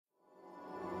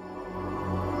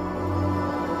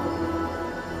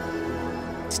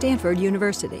Stanford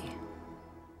University.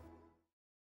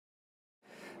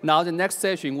 Now, the next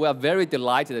session, we are very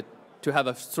delighted to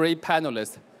have three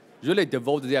panelists really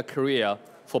devote their career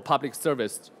for public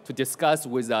service to discuss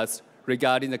with us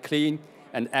regarding the clean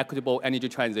and equitable energy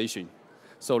transition.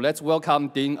 So let's welcome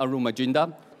Dean Arun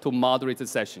Majumdar to moderate the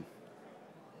session.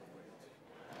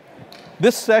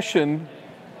 This session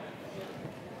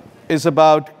is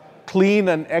about clean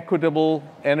and equitable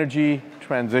energy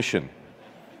transition.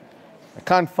 I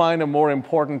can't find a more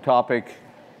important topic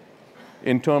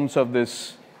in terms of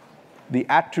the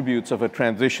attributes of a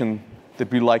transition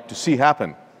that we like to see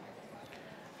happen.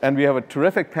 And we have a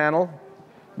terrific panel.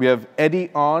 We have Eddie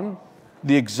On,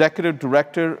 the Executive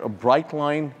Director of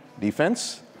Brightline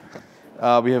Defense.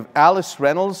 We have Alice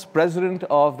Reynolds, President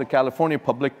of the California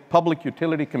Public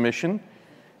Utility Commission,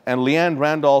 and Liane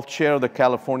Randolph, Chair of the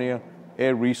California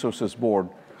Air Resources Board.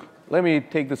 Let me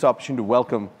take this opportunity to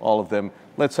welcome all of them.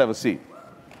 Let's have a seat.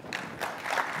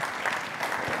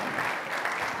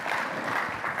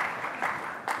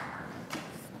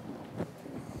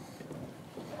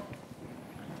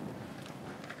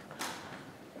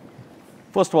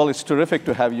 First of all, it's terrific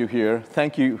to have you here.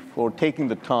 Thank you for taking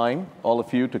the time, all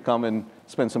of you, to come and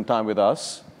spend some time with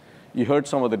us. You heard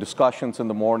some of the discussions in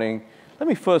the morning. Let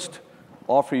me first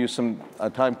offer you some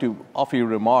time to offer you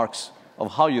remarks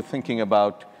of how you're thinking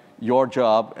about your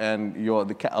job and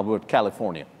about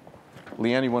California.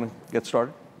 Liane, you want to get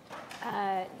started?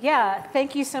 Yeah,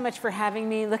 thank you so much for having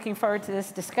me. Looking forward to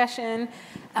this discussion.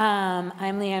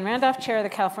 I'm Liane Randolph, Chair of the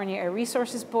California Air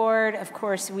Resources Board. Of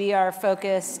course, we are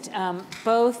focused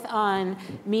both on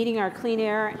meeting our Clean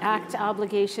Air Act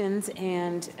obligations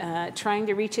and trying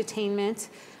to reach attainment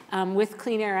with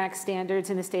Clean Air Act standards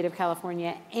in the state of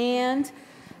California. And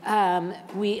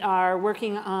we are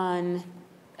working on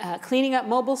cleaning up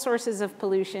mobile sources of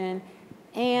pollution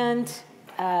and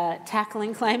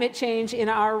tackling climate change in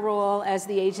our role as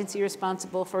the agency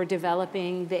responsible for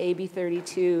developing the AB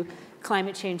 32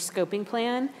 climate change scoping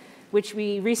plan, which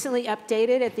we recently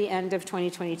updated at the end of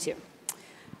 2022.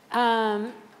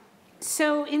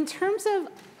 So in terms of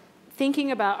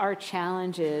thinking about our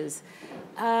challenges,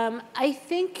 I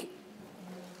think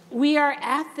we are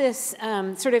at this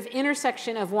sort of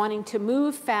intersection of wanting to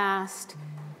move fast,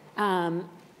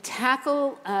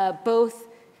 tackle both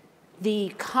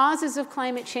the causes of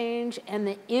climate change and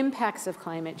the impacts of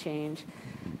climate change,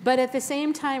 but at the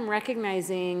same time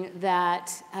recognizing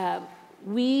that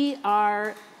we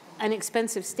are an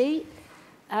expensive state.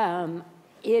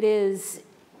 It is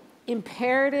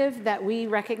imperative that we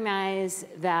recognize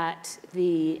that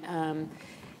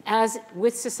as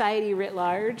with society writ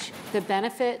large, the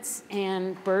benefits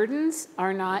and burdens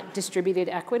are not distributed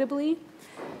equitably.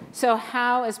 So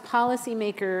how, as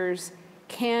policymakers,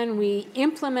 can we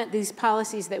implement these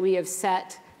policies that we have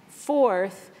set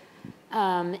forth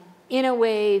in a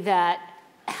way that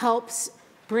helps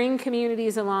bring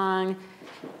communities along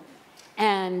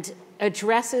and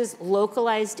addresses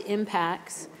localized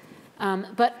impacts,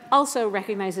 but also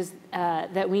recognizes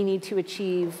that we need to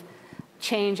achieve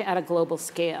change at a global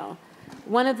scale.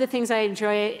 One of the things I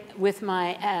enjoy with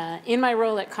in my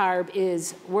role at CARB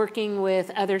is working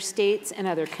with other states and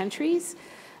other countries.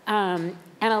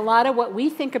 And a lot of what we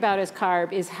think about as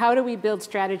CARB is how do we build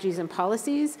strategies and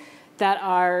policies that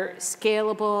are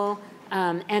scalable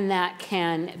and that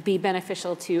can be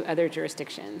beneficial to other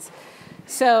jurisdictions.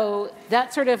 So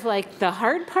that's sort of like the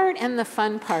hard part and the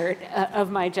fun part of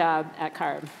my job at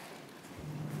CARB.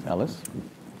 Alice?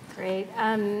 Great.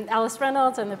 Alice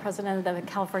Reynolds. I'm the president of the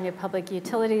California Public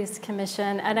Utilities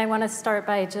Commission. And I want to start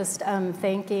by just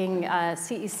thanking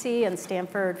CEC and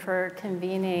Stanford for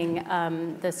convening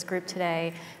this group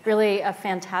today. Really a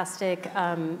fantastic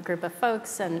group of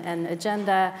folks and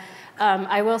agenda.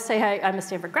 I will say I'm a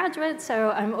Stanford graduate, so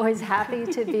I'm always happy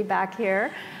to be back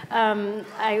here.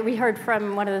 We heard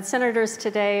from one of the senators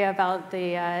today about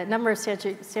the number of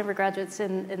Stanford graduates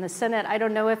in the Senate. I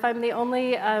don't know if I'm the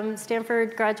only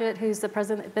Stanford graduate who's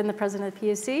been the president of the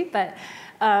PUC, but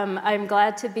I'm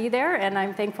glad to be there, and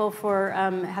I'm thankful for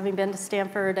having been to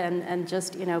Stanford and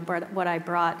just what I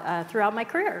brought throughout my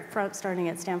career, starting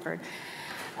at Stanford.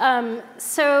 A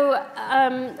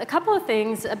couple of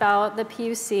things about the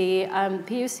PUC.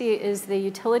 PUC is the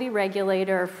utility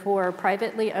regulator for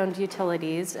privately owned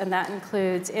utilities, and that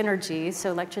includes energy,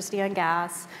 so electricity and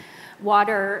gas,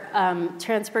 water,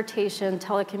 transportation,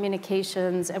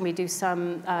 telecommunications, and we do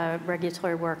some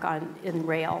regulatory work in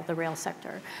the rail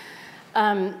sector.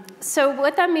 So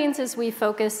what that means is we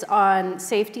focus on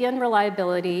safety and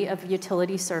reliability of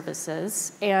utility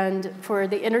services. And for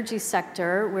the energy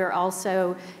sector, we're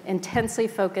also intensely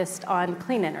focused on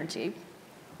clean energy.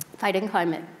 fighting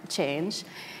climate change.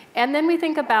 And then we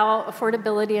think about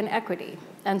affordability and equity.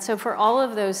 And so for all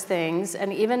of those things,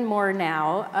 and even more now,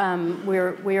 we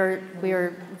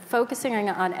are focusing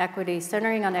on equity,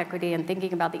 centering on equity, and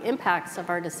thinking about the impacts of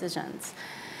our decisions.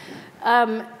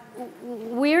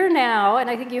 We're now, and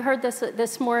I think you heard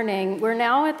this morning, we're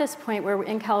now at this point where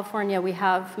in California we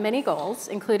have many goals,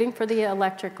 including for the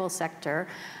electrical sector,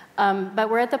 but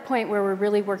we're at the point where we're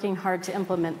really working hard to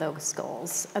implement those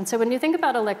goals. And so when you think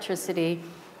about electricity,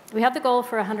 we have the goal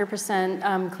for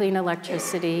 100% clean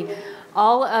electricity.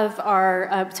 All of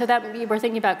our, so that we're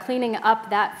thinking about cleaning up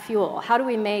that fuel. How do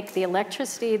we make the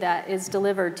electricity that is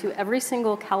delivered to every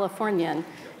single Californian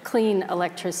clean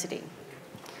electricity?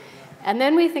 And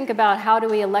then we think about how do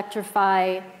we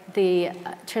electrify the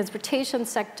transportation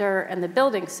sector and the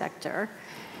building sector.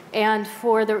 And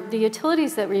for the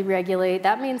utilities that we regulate,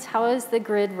 that means how is the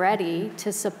grid ready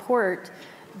to support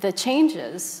the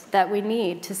changes that we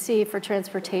need to see for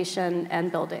transportation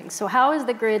and buildings. So how is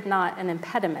the grid not an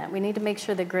impediment? We need to make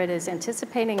sure the grid is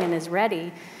anticipating and is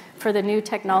ready for the new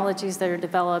technologies that are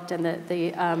developed and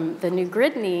the new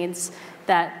grid needs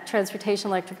that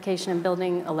transportation electrification and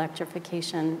building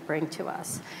electrification bring to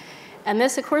us. And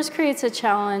this, of course, creates a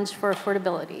challenge for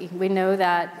affordability. We know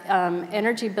that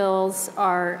energy bills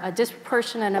are a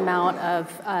disproportionate amount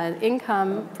of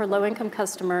income for low-income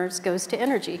customers goes to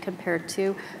energy compared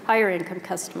to higher-income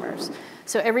customers.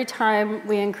 So every time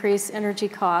we increase energy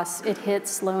costs, it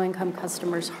hits low-income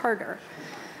customers harder.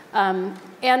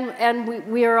 And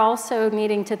we are also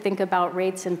needing to think about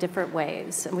rates in different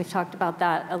ways. And we've talked about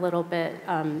that a little bit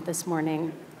this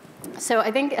morning. So I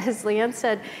think, as Liane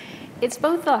said, it's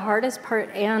both the hardest part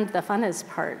and the funnest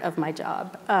part of my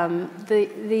job.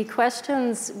 The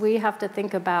questions we have to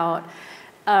think about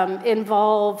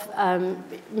involve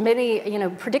many,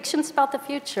 predictions about the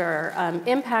future,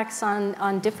 impacts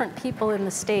on different people in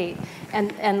the state,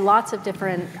 and lots of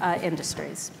different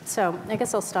industries. So I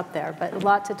guess I'll stop there, but a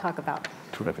lot to talk about.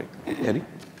 Terrific. Eddie?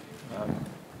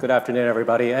 Good afternoon,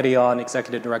 everybody. Eddie Ahn,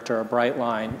 Executive Director of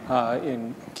Brightline.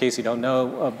 In case you don't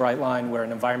know, Brightline, we're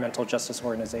an environmental justice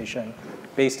organization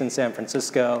based in San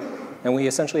Francisco. And we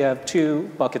essentially have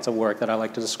two buckets of work that I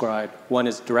like to describe. One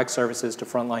is direct services to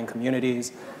frontline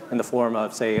communities in the form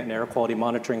of, say, an air quality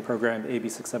monitoring program, AB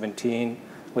 617,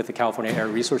 with the California Air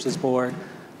Resources Board.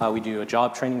 We do a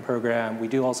job training program. We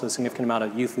do also a significant amount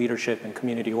of youth leadership and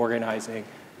community organizing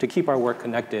to keep our work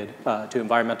connected to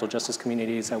environmental justice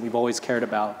communities that we've always cared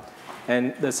about.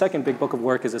 And the second big book of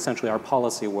work is essentially our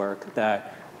policy work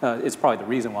that is probably the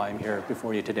reason why I'm here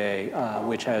before you today,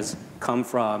 which has come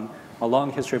from a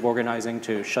long history of organizing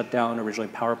to shut down originally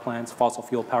power plants, fossil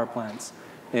fuel power plants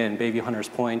in Bayview Hunters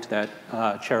Point that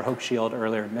Chair Hochschild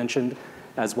earlier mentioned,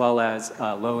 as well as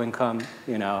low-income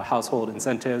household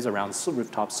incentives around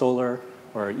rooftop solar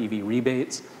or EV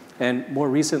rebates. And more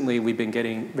recently, we've been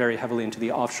getting very heavily into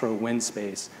the offshore wind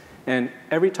space. And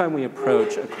every time we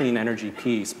approach a clean energy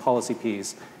piece, policy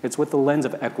piece, it's with the lens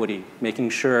of equity,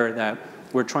 making sure that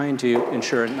we're trying to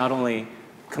ensure not only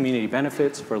community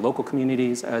benefits for local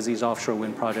communities as these offshore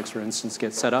wind projects, for instance,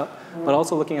 get set up, but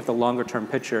also looking at the longer term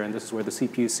picture, and this is where the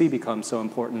CPUC becomes so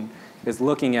important, is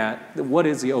looking at what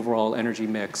is the overall energy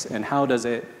mix and how does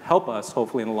it help us,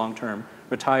 hopefully in the long term,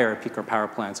 retire peaker power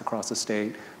plants across the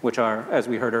state, which are, as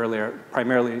we heard earlier,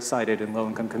 primarily sited in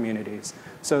low-income communities.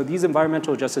 So these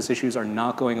environmental justice issues are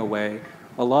not going away.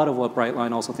 A lot of what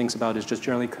Brightline also thinks about is just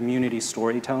generally community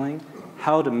storytelling,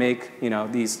 how to make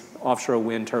these offshore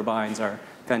wind turbines are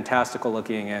fantastical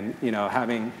looking, and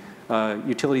having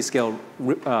utility scale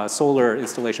solar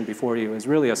installation before you is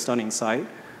really a stunning sight.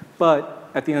 But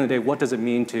at the end of the day, what does it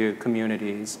mean to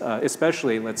communities,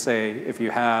 especially, let's say, if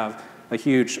you have a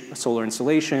huge solar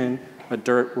installation, a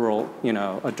dirt road,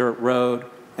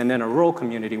 and then a rural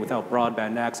community without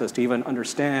broadband access to even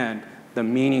understand the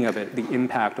meaning of it, the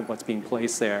impact of what's being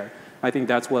placed there. I think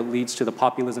that's what leads to the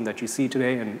populism that you see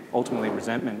today and ultimately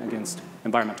resentment against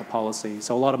environmental policy.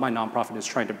 So a lot of my nonprofit is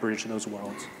trying to bridge those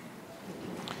worlds.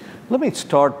 Let me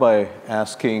start by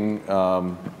asking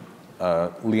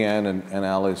Liane and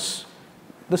Alice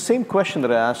the same question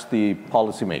that I asked the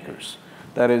policymakers.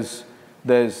 That is,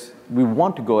 we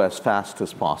want to go as fast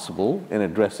as possible in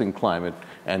addressing climate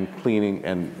and cleaning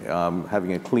and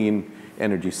having a clean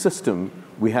energy system.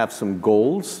 We have some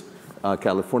goals.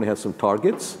 California has some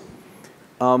targets.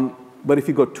 But if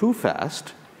you go too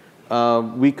fast,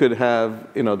 we could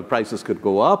have, the prices could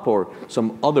go up or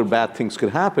some other bad things could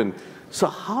happen. So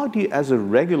how do you, as a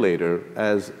regulator,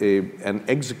 as an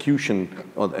execution,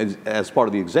 or as part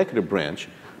of the executive branch,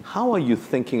 how are you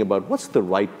thinking about what's the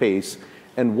right pace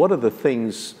and what are the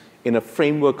things in a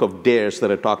framework of Doerrs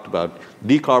that I talked about,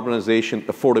 decarbonization,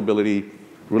 affordability,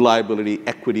 reliability,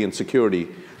 equity, and security.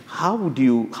 How do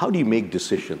you make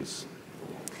decisions?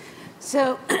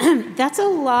 So that's a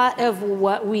lot of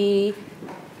what we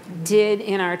did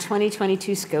in our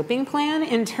 2022 scoping plan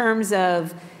in terms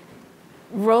of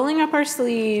rolling up our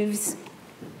sleeves,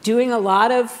 doing a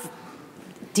lot of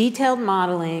detailed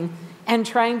modeling, and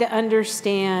trying to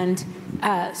understand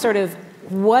sort of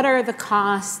what are the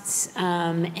costs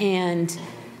and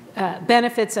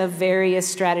benefits of various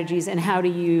strategies, and how do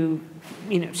you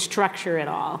structure it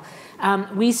all.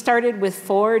 We started with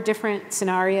 4 different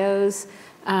scenarios.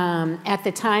 At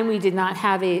the time, we did not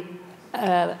have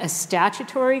a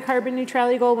statutory carbon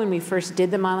neutrality goal when we first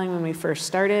did the modeling, when we first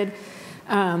started.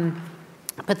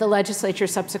 But the legislature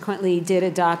subsequently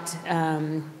did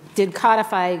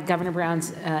codify Governor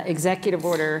Brown's executive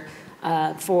order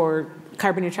for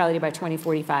carbon neutrality by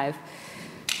 2045.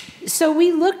 So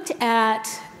we looked at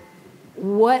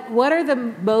what are the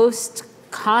most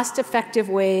cost-effective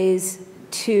ways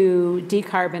to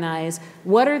decarbonize,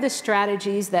 what are the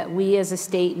strategies that we as a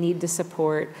state need to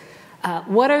support,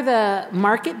 what are the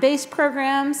market-based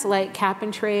programs like cap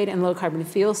and trade and low carbon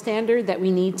fuel standard that we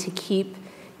need to keep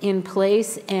in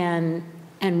place, and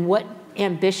what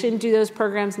ambition do those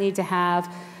programs need to have,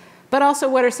 but also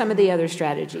what are some of the other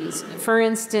strategies. For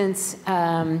instance,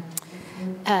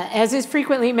 as is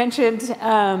frequently mentioned,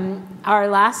 our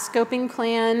last scoping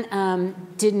plan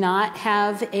did not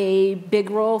have a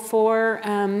big role for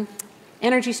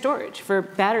energy storage, for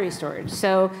battery storage.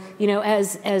 So,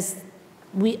 as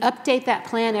we update that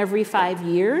plan every 5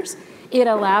 years, it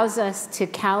allows us to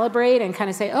calibrate and kind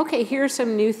of say, okay, here are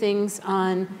some new things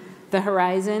on the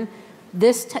horizon.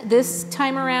 This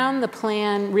time around, the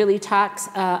plan really talks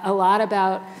a lot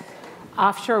about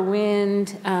offshore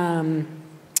wind,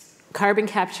 carbon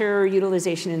capture,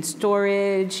 utilization and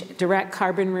storage, direct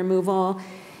carbon removal.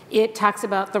 It talks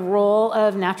about the role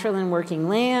of natural and working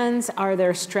lands. Are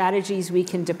there strategies we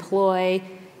can deploy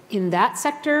in that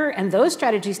sector? And those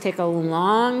strategies take a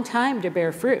long time to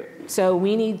bear fruit. So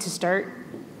we need to start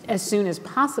as soon as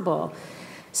possible.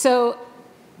 So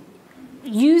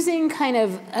using kind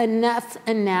of enough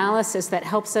analysis that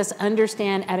helps us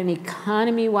understand at an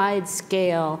economy-wide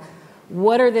scale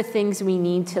what are the things we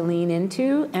need to lean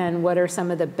into, and what are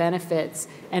some of the benefits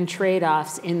and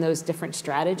trade-offs in those different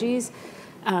strategies.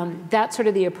 That's sort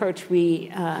of the approach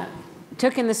we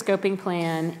took in the scoping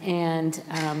plan.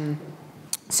 And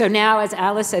so now, as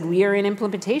Alice said, we are in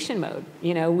implementation mode.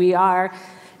 We are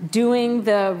doing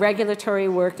the regulatory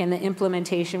work and the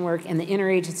implementation work and the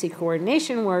interagency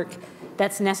coordination work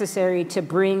that's necessary to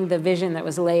bring the vision that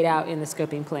was laid out in the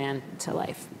scoping plan to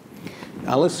life.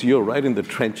 Alice, you're right in the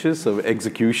trenches of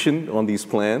execution on these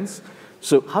plans.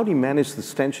 So how do you manage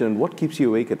this tension, and what keeps you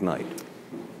awake at night?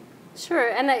 Sure,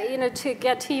 and to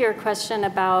get to your question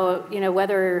about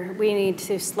whether we need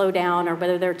to slow down or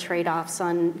whether there are trade-offs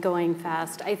on going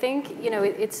fast, I think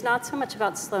it's not so much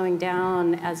about slowing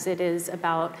down as it is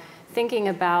about thinking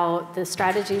about the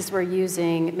strategies we're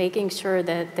using, making sure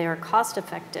that they're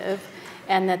cost-effective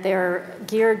and that they're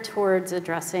geared towards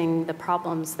addressing the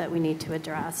problems that we need to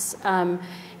address.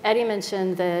 Eddie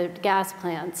mentioned the gas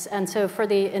plants, and so for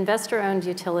the investor-owned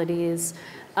utilities,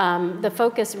 the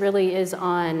focus really is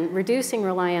on reducing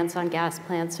reliance on gas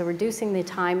plants, so reducing the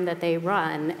time that they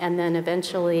run, and then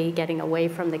eventually getting away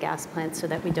from the gas plants so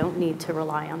that we don't need to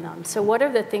rely on them. So what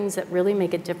are the things that really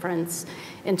make a difference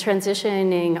in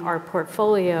transitioning our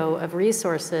portfolio of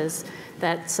resources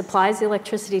that supplies the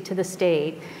electricity to the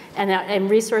state? And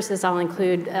resources, I'll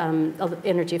include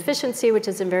energy efficiency, which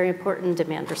is very important,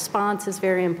 demand response is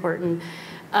very important.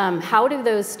 How do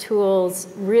those tools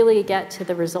really get to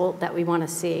the result that we want to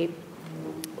see?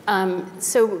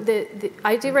 So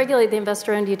I do regulate the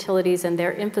investor-owned utilities and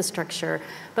their infrastructure,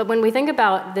 but when we think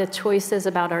about the choices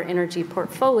about our energy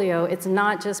portfolio, it's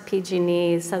not just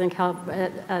PG&E, Southern Cal,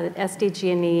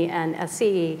 SDG&E, and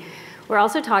SCE. We're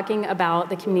also talking about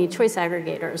the community choice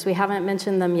aggregators. We haven't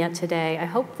mentioned them yet today. I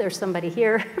hope there's somebody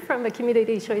here from a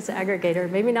community choice aggregator,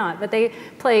 maybe not, but they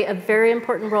play a very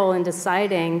important role in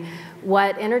deciding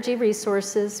what energy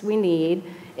resources we need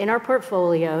in our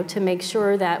portfolio to make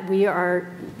sure that we are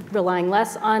relying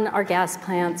less on our gas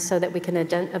plants so that we can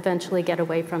eventually get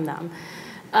away from them.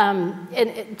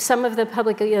 And some of the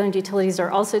publicly owned utilities are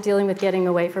also dealing with getting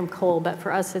away from coal, but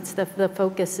for us, it's the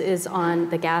focus is on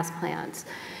the gas plants.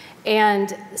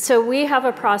 And so we have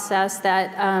a process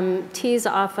that tees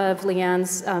off of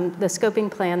Liane's, the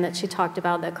scoping plan that she talked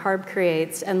about that CARB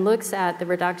creates, and looks at the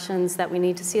reductions that we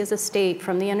need to see as a state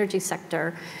from the energy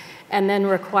sector. and then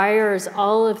requires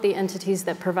all of the entities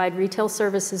that provide retail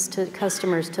services to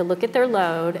customers to look at their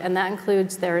load, and that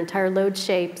includes their entire load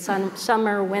shape,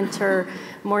 summer, winter,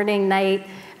 morning, night,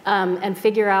 and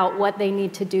figure out what they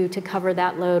need to do to cover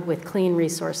that load with clean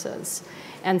resources.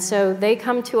 And so they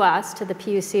come to us, to the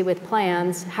PUC, with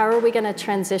plans. How are we going to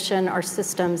transition our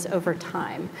systems over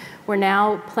time? We're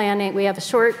now planning, we have a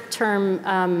short-term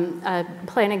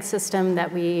planning system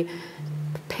that we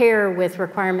pair with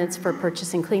requirements for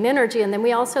purchasing clean energy, and then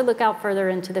we also look out further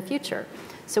into the future.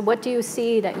 So what do you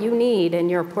see that you need in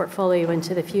your portfolio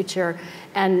into the future?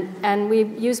 And we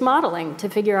use modeling to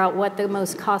figure out what the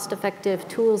most cost-effective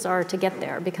tools are to get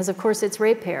there, because of course it's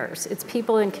ratepayers, it's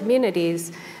people in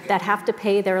communities that have to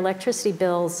pay their electricity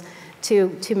bills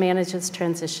to manage this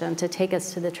transition, to take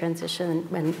us to the transition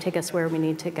and take us where we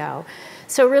need to go.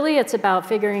 So really it's about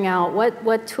figuring out what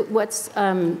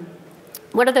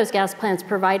are those gas plants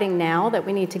providing now that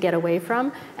we need to get away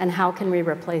from, and how can we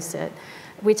replace it?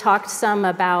 We talked some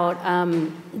about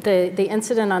the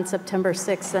incident on September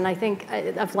 6th, and I think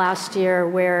of last year,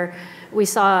 where we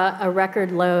saw a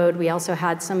record load. We also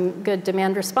had some good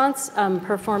demand response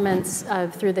performance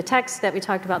through the text that we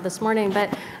talked about this morning.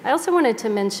 But I also wanted to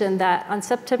mention that on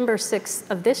September 6th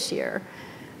of this year,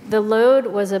 the load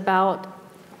was about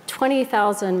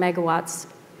 20,000 megawatts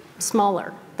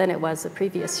smaller than it was the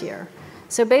previous year.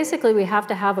 So basically, we have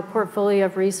to have a portfolio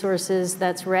of resources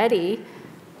that's ready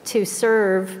to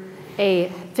serve a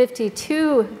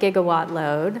 52 gigawatt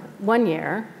load one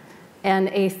year and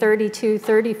a 32,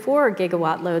 34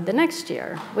 gigawatt load the next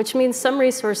year, which means some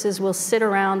resources will sit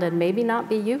around and maybe not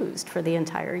be used for the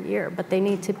entire year, but they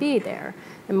need to be there.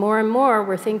 And more,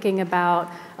 we're thinking about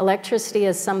electricity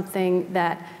as something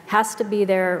that has to be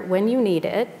there when you need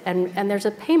it, and there's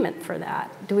a payment for that.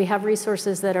 Do we have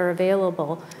resources that are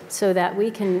available so that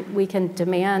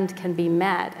demand can be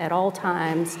met at all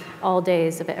times, all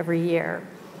days of every year?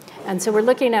 And so we're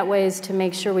looking at ways to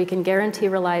make sure we can guarantee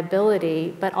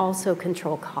reliability, but also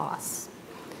control costs.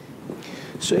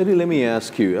 So Eddie, let me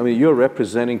ask you, I mean, you're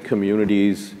representing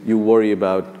communities, you worry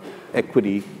about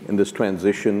equity in this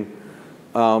transition.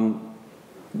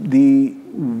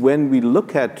 When we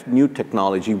look at new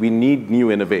technology, we need new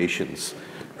innovations.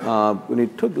 When you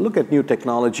look at new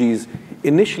technologies,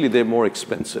 initially they're more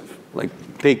expensive, like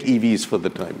take EVs for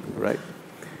the time, right?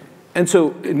 And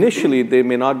so initially they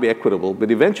may not be equitable,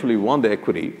 but eventually we want the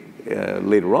equity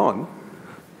later on.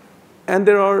 And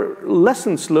there are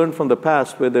lessons learned from the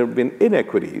past where there have been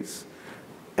inequities.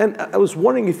 And I was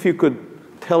wondering if you could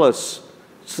tell us,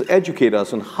 educate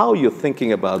us on how you're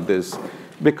thinking about this,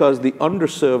 because the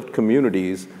underserved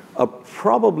communities are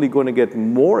probably going to get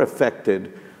more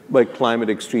affected by climate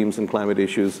extremes and climate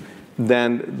issues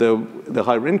than the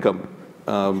higher income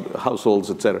households,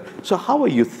 et cetera. So how are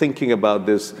you thinking about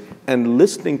this, and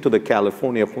listening to the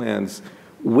California plans,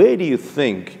 where do you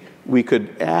think we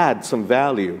could add some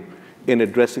value in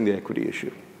addressing the equity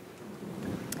issue?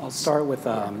 I'll start with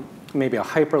maybe a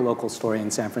hyper-local story in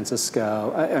San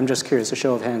Francisco. I'm just curious, a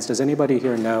show of hands, does anybody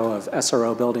here know of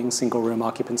SRO buildings, single-room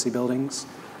occupancy buildings?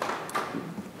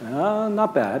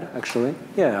 Not bad, actually.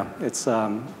 Yeah, it's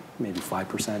maybe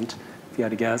 5%, if you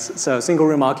had to guess. So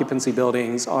single-room occupancy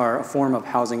buildings are a form of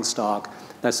housing stock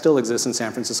that still exists in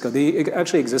San Francisco. They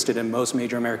actually existed in most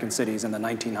major American cities in the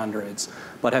 1900s,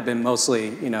 but have been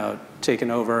mostly,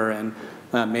 taken over and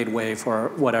made way for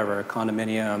whatever,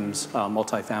 condominiums,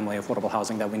 multifamily, affordable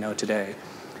housing that we know today.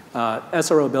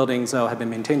 SRO buildings, though, have been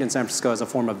maintained in San Francisco as a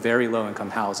form of very low-income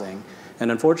housing. And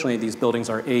unfortunately, these buildings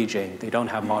are aging. They don't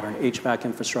have modern HVAC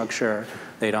infrastructure.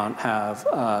 They don't have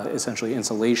essentially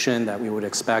insulation that we would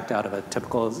expect out of a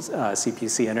typical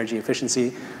CPC energy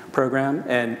efficiency program.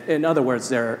 And in other words,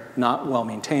 they're not well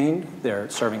maintained. They're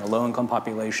serving a low-income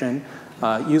population,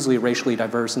 usually racially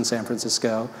diverse in San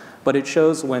Francisco. But it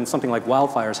shows when something like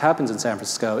wildfires happens in San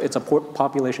Francisco, it's a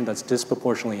population that's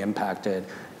disproportionately impacted.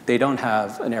 They don't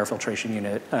have an air filtration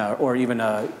unit or even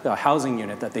a housing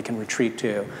unit that they can retreat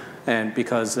to. And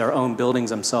because their own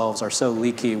buildings themselves are so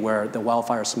leaky where the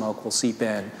wildfire smoke will seep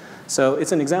in. So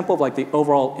it's an example of like the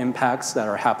overall impacts that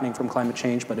are happening from climate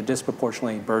change, but a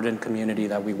disproportionately burdened community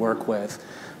that we work with.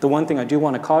 The one thing I do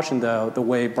want to caution, though, the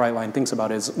way Brightline thinks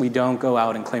about it is we don't go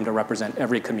out and claim to represent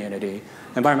every community.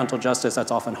 Environmental justice,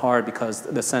 that's often hard because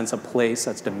the sense of place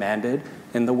that's demanded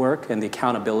in the work and the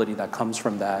accountability that comes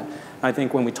from that. I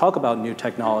think when we talk about new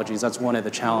technologies, that's one of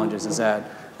the challenges is that,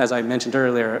 as I mentioned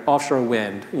earlier, offshore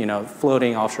wind,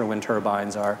 floating offshore wind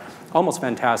turbines are almost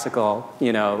fantastical.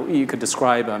 You could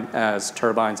describe them as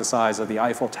turbines the size of the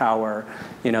Eiffel Tower,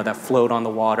 that float on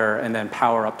the water and then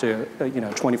power up to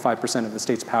 25% of the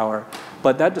state's power.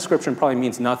 But that description probably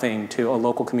means nothing to a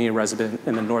local community resident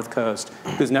in the North Coast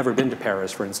who's never been to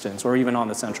Paris, for instance, or even on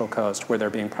the Central Coast where they're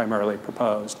being primarily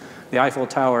proposed. The Eiffel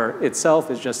Tower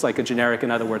itself is just like a generic,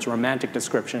 in other words, romantic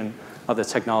description of the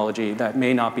technology that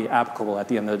may not be applicable at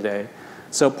the end of the day.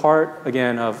 So part,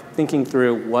 again, of thinking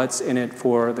through what's in it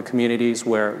for the communities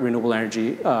where renewable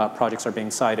energy projects are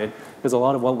being cited is a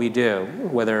lot of what we do,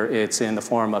 whether it's in the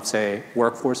form of, say,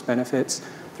 workforce benefits,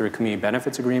 through community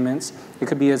benefits agreements. It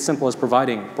could be as simple as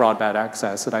providing broadband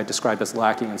access that I described as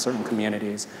lacking in certain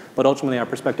communities. But ultimately, our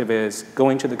perspective is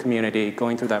going to the community,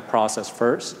 going through that process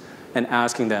first, and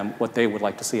asking them what they would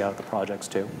like to see out of the projects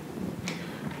too.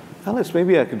 Alice,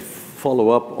 maybe I could follow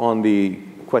up on the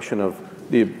question of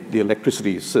the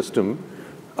electricity system.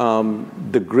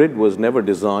 The grid was never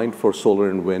designed for solar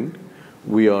and wind.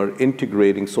 We are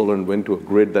integrating solar and wind to a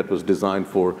grid that was designed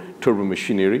for turbo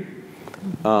machinery.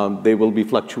 There will be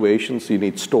fluctuations. You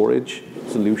need storage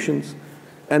solutions.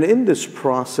 And in this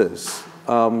process,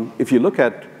 if you look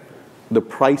at the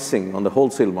pricing on the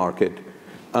wholesale market,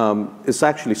 it's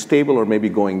actually stable or maybe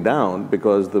going down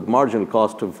because the marginal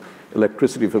cost of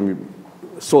electricity from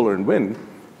solar and wind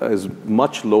is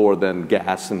much lower than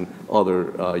gas and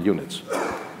other units.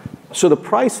 So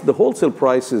the wholesale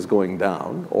price is going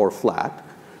down or flat,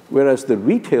 whereas the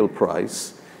retail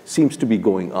price seems to be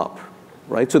going up,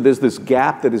 right? So there's this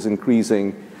gap that is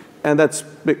increasing, and that's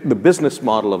the business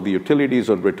model of the utilities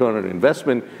on return on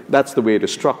investment. That's the way it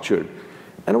is structured.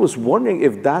 And I was wondering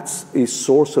if that's a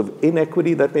source of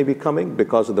inequity that may be coming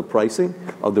because of the pricing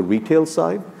of the retail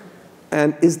side.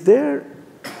 And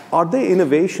are there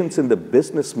innovations in the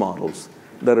business models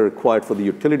that are required for the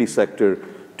utility sector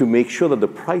to make sure that the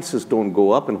prices don't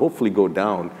go up and hopefully go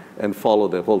down and follow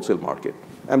the wholesale market?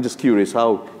 I'm just curious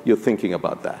how you're thinking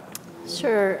about that.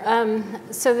 Sure.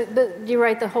 So you're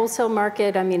right, the wholesale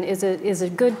market, I mean, is a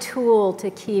good tool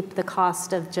to keep the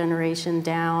cost of generation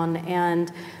down.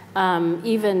 And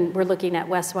even we're looking at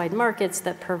west-wide markets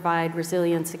that provide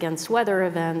resilience against weather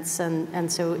events,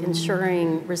 and so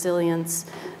ensuring resilience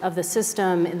of the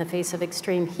system in the face of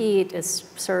extreme heat is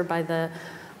served by the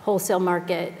wholesale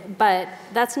market. But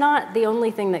that's not the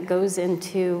only thing that goes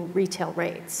into retail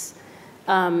rates.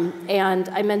 And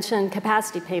I mentioned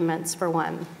capacity payments for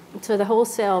one. So the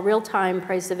wholesale real-time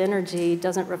price of energy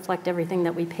doesn't reflect everything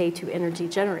that we pay to energy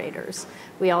generators.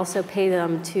 We also pay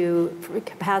them to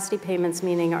capacity payments,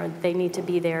 meaning they need to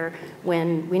be there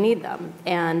when we need them.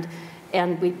 And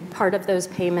part of those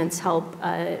payments help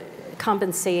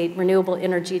compensate renewable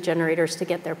energy generators to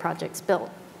get their projects built.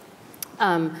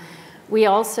 We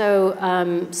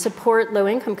also support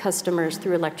low-income customers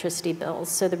through electricity bills.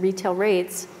 So the retail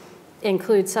rates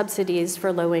include subsidies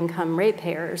for low-income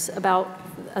ratepayers. About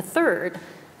a third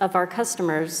of our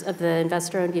customers of the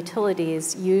investor-owned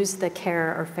utilities use the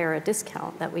CARE or FARA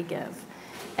discount that we give.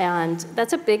 And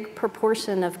that's a big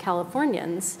proportion of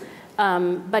Californians.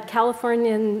 But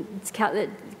California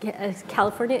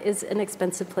is an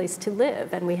expensive place to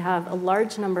live, and we have a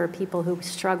large number of people who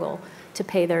struggle to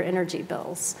pay their energy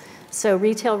bills. So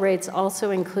retail rates also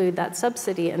include that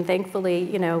subsidy, and thankfully,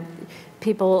 you know,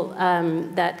 people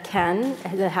that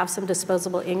have some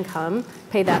disposable income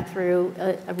pay that through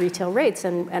retail rates,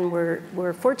 and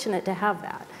we're fortunate to have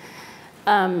that.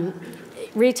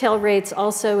 Retail rates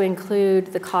also include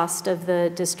the cost of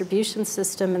the distribution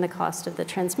system and the cost of the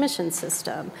transmission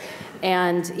system.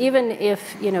 And even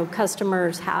if, you know,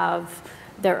 customers have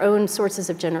their own sources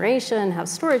of generation, have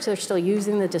storage, they're still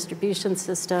using the distribution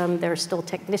system. There are still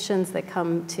technicians that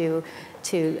come to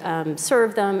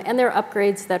serve them, and there are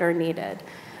upgrades that are needed.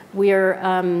 We're,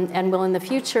 and will in the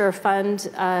future fund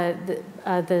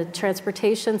the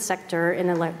transportation sector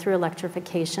through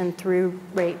electrification through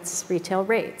rates, retail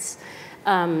rates.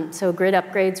 So grid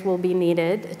upgrades will be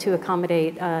needed to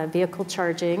accommodate vehicle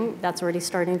charging. That's already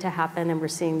starting to happen, and we're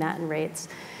seeing that in rates.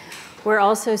 We're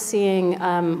also seeing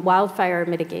wildfire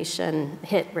mitigation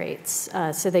hit rates.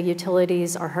 So the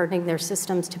utilities are hardening their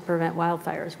systems to prevent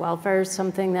wildfires. Wildfire is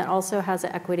something that also has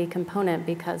an equity component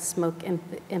because smoke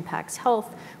impacts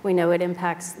health. We know it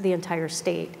impacts the entire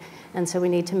state. And so we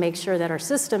need to make sure that our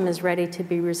system is ready to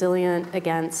be resilient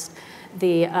against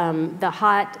the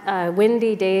hot,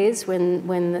 windy days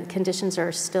when the conditions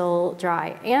are still dry,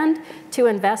 and to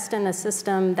invest in a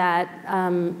system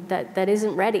that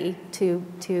isn't ready to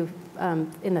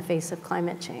in the face of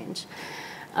climate change.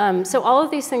 So all of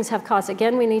these things have costs.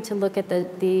 Again, we need to look at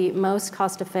the most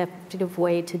cost-effective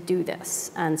way to do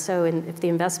this. And so if the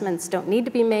investments don't need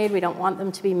to be made, we don't want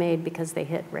them to be made because they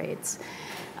hit rates.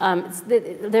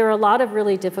 There are a lot of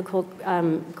really difficult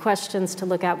questions to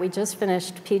look at. We just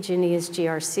finished PG&E's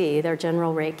GRC, their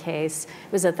general rate case.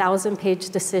 It was a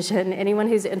 1,000-page decision. Anyone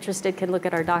who's interested can look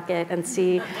at our docket and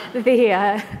see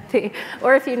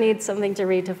or if you need something to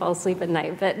read to fall asleep at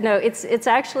night. But no, it's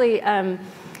actually a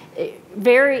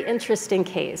very interesting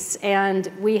case.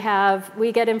 And we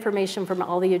get information from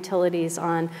all the utilities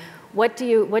on what do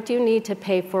you need to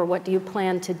pay for, what do you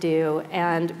plan to do,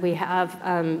 and we have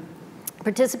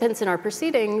participants in our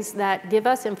proceedings that give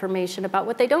us information about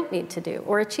what they don't need to do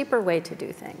or a cheaper way to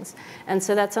do things. And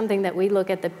so that's something that we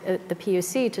look at the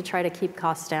PUC to try to keep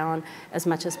costs down as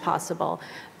much as possible.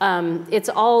 It's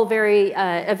all very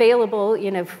available,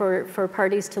 for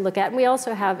parties to look at. And we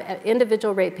also have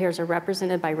individual ratepayers are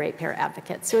represented by ratepayer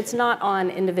advocates. So it's not on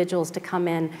individuals to come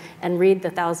in and read the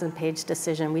 1,000-page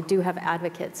decision. We do have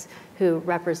advocates who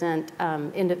represent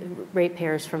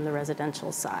ratepayers from the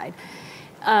residential side.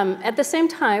 At the same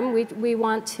time, we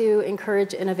want to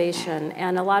encourage innovation,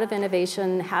 and a lot of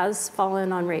innovation has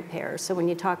fallen on ratepayers. So when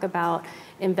you talk about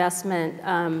investment,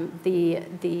 the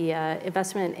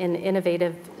investment in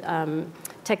innovative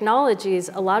technologies,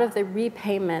 a lot of the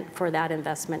repayment for that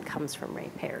investment comes from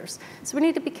ratepayers. So we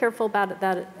need to be careful about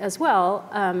that as well,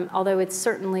 although it's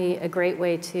certainly a great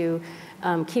way to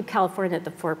keep California at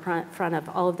the forefront of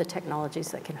all of the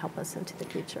technologies that can help us into the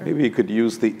future. Maybe you could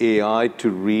use the AI to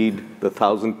read the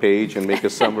 1,000-page and make a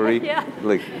summary, yeah,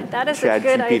 like that is Chat a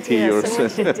good GPT idea. or Someone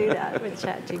should do that with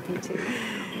Chat GPT.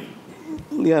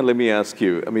 Liane, let me ask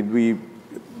you. I mean,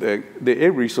 the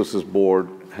Air Resources Board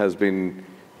has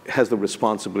the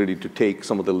responsibility to take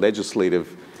some of the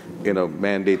legislative,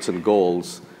 mandates and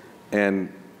goals,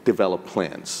 and develop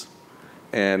plans.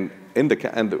 And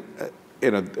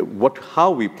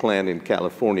how we plan in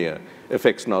California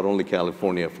affects not only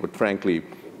California, but frankly,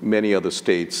 many other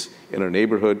states in our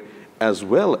neighborhood, as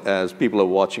well as people are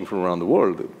watching from around the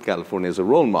world. California is a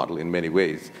role model in many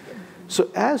ways. So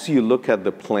as you look at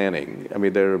the planning, I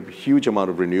mean, there are a huge amount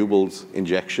of renewables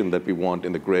injection that we want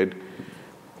in the grid.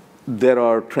 There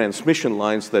are transmission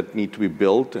lines that need to be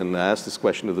built, and I asked this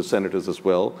question to the senators as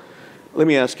well. Let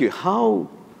me ask you,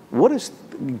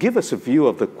 give us a view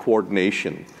of the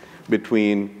coordination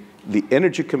between the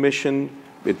Energy Commission,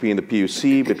 between the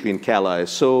PUC, between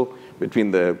CalISO,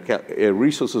 between the Air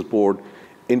Resources Board,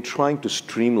 in trying to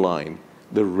streamline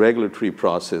the regulatory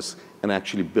process and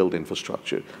actually build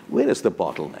infrastructure. Where is the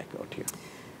bottleneck out here?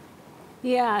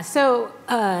 Yeah, so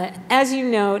as you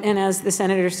note, and as the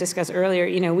senators discussed earlier,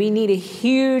 we need a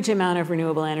huge amount of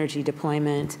renewable energy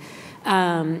deployment.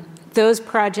 Those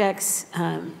projects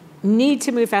need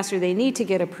to move faster. They need to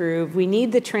get approved. We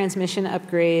need the transmission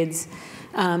upgrades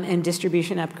and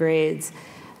distribution upgrades.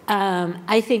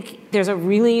 I think there's a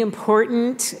really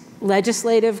important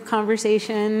legislative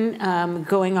conversation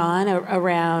going on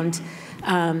around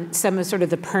some of sort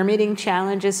of the permitting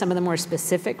challenges, some of the more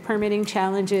specific permitting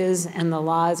challenges and the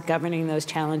laws governing those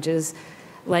challenges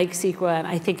like CEQA, and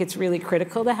I think it's really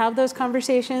critical to have those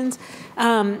conversations.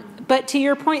 But to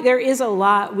your point, there is a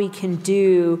lot we can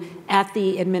do at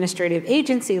the administrative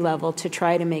agency level to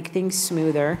try to make things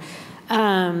smoother.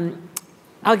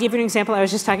 I'll give you an example I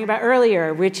was just talking about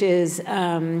earlier, which is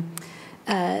the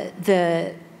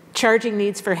charging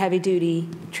needs for heavy-duty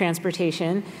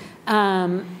transportation.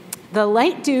 The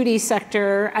light-duty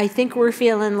sector, I think we're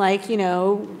feeling like,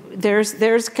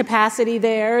 there's capacity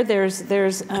there.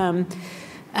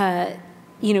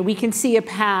 We can see a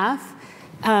path.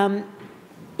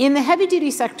 In the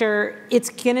heavy-duty sector, it's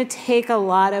going to take a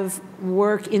lot of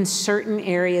work in certain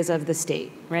areas of the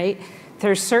state, right?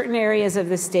 There's certain areas of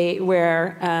the state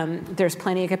where there's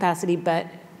plenty of capacity, but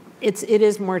it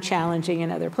is more challenging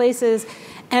in other places.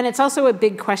 And it's also a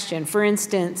big question. For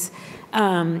instance,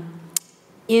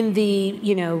 in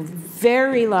the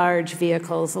very large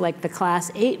vehicles, like the Class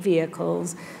 8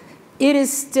 vehicles,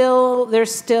 it's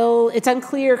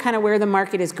unclear kind of where the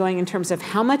market is going in terms of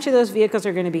how much of those vehicles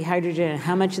are going to be hydrogen and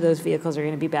how much of those vehicles are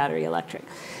going to be battery electric.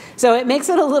 So it makes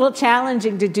it a little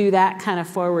challenging to do that kind of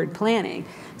forward planning.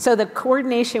 So the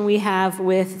coordination we have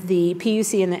with the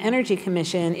PUC and the Energy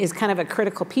Commission is kind of a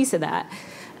critical piece of that.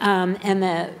 And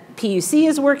the PUC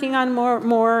is working on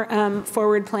more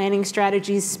forward planning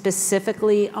strategies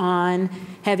specifically on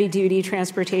heavy-duty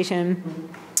transportation.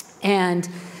 And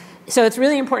so it's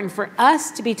really important for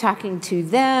us to be talking to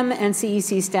them and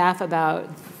CEC staff about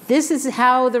this is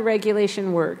how the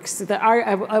regulation works.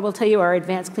 I will tell you our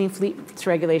advanced clean fleets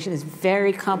regulation is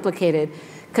very complicated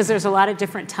because there's a lot of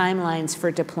different timelines for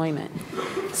deployment.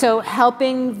 So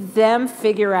helping them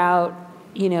figure out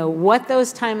what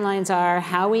those timelines are,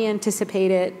 how we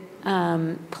anticipate it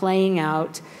playing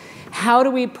out, how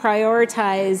do we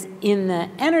prioritize in the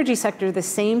energy sector the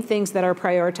same things that are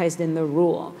prioritized in the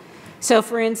rule? So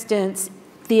for instance,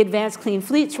 the Advanced Clean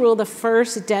Fleets rule, the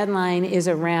first deadline is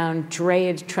around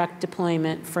drayage truck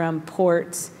deployment from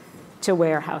ports to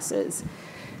warehouses.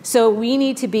 So we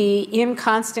need to be in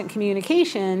constant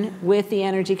communication with the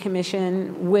Energy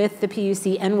Commission, with the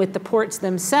PUC, and with the ports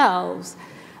themselves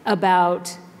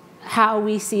about how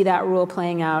we see that rule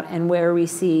playing out and where we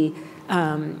see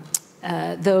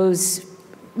those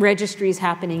registries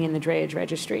happening in the drayage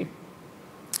registry.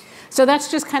 So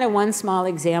that's just kind of one small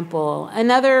example.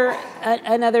 Another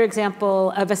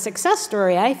example of a success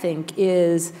story, I think,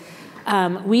 is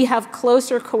we have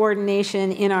closer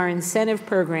coordination in our incentive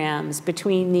programs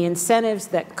between the incentives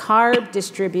that CARB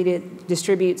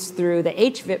distributes through the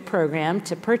HVIP program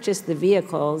to purchase the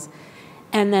vehicles,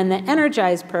 and then the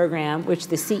Energize program, which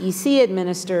the CEC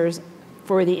administers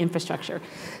for the infrastructure.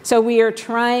 So we are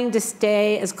trying to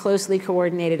stay as closely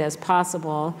coordinated as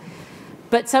possible.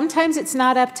 But sometimes it's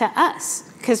not up to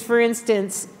us, because for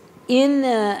instance,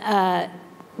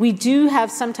 we do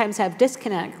sometimes have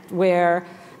disconnect where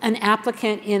an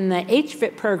applicant in the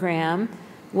HVIP program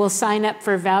will sign up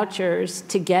for vouchers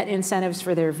to get incentives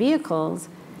for their vehicles,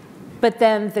 but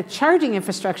then the charging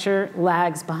infrastructure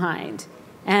lags behind.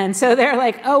 And so they're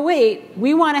like, oh wait,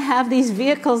 we want to have these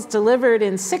vehicles delivered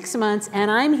in 6 months, and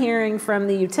I'm hearing from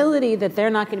the utility that they're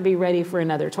not going to be ready for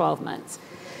another 12 months.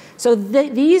 So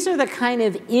these are the kind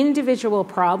of individual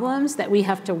problems that we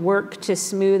have to work to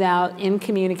smooth out in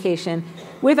communication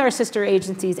with our sister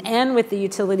agencies and with the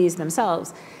utilities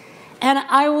themselves. And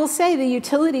I will say the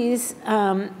utilities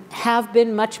have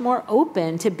been much more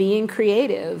open to being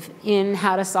creative in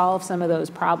how to solve some of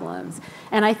those problems.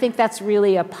 And I think that's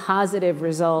really a positive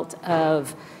result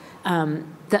of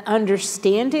the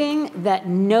understanding that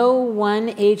no one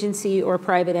agency or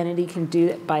private entity can do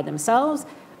it by themselves.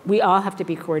 We all have to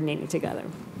be coordinating together.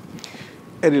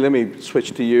 Eddie, let me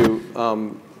switch to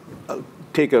you.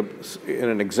 Take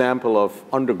an example of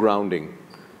undergrounding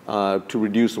to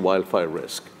reduce wildfire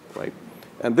risk, right?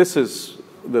 And this is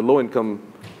the low-income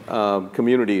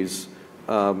communities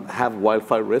have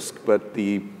wildfire risk, but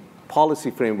the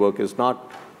policy framework is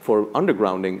not for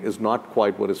undergrounding is not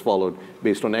quite what is followed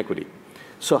based on equity.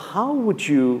 So how would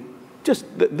you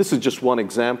this is just one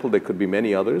example, there could be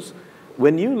many others.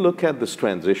 When you look at this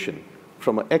transition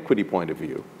from an equity point of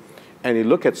view, and you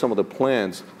look at some of the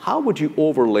plans, how would you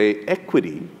overlay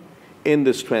equity in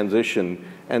this transition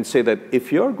and say that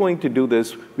if you're going to do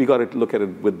this, we got to look at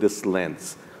it with this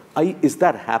lens? Is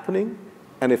that happening?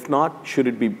 And if not,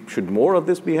 should more of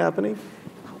this be happening?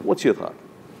 What's your thought?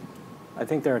 I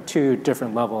think there are two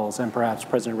different levels, and perhaps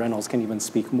President Reynolds can even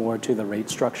speak more to the rate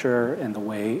structure and the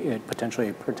way it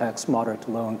potentially protects moderate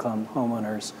to low-income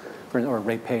homeowners or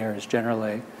ratepayers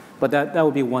generally. But that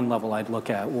would be one level I'd look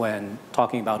at when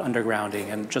talking about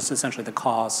undergrounding and just essentially the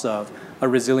costs of a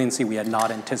resiliency we had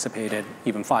not anticipated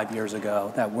even 5 years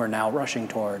ago that we're now rushing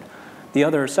toward. The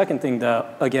other second thing, though,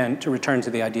 again, to return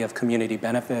to the idea of community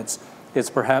benefits, is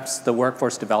perhaps the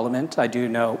workforce development. I do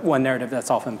know one narrative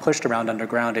that's often pushed around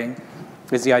undergrounding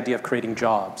is the idea of creating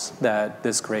jobs, that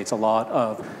this creates a lot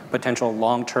of potential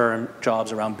long-term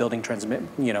jobs around building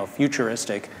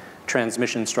futuristic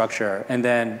transmission structure. And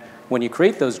then when you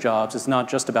create those jobs, it's not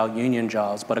just about union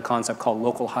jobs, but a concept called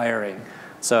local hiring.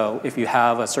 So if you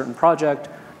have a certain project,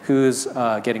 who's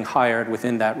getting hired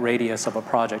within that radius of a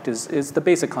project is the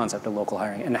basic concept of local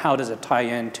hiring. And how does it tie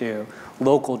into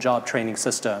local job training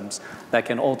systems that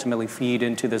can ultimately feed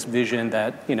into this vision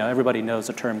that, everybody knows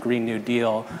the term Green New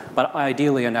Deal, but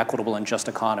ideally an equitable and just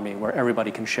economy where everybody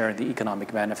can share the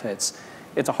economic benefits.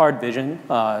 It's a hard vision.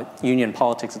 Union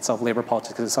politics itself, labor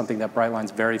politics, is something that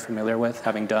Brightline's very familiar with,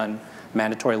 having done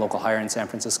mandatory local hire in San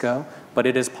Francisco, but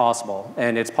it is possible.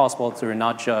 And it's possible through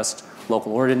not just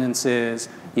local ordinances,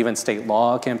 even state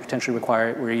law can potentially require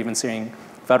it. We're even seeing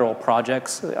federal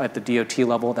projects at the DOT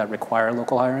level that require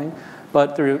local hiring,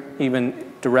 but through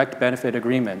even direct benefit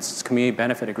agreements, community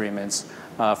benefit agreements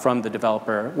from the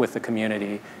developer with the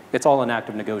community. It's all an act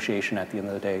of negotiation at the end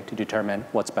of the day to determine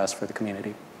what's best for the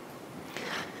community.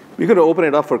 We're going to open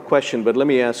it up for a question, but let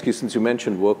me ask you, since you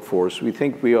mentioned workforce, we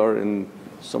think we are in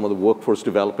some of the workforce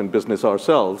development business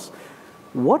ourselves.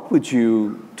 What would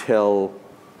you tell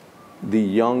the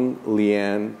young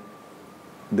Liane,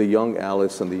 the young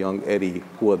Alice, and the young Eddie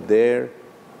who are there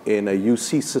in a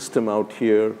UC system out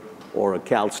here, or a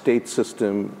Cal State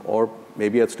system, or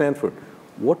maybe at Stanford?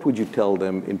 What would you tell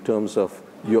them in terms of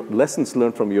your lessons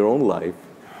learned from your own life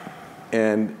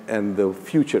and the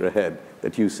future ahead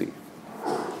that you see?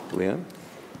 Liane?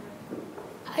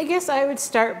 I guess I would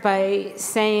start by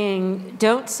saying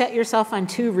don't set yourself on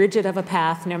too rigid of a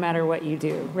path no matter what you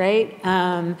do, right?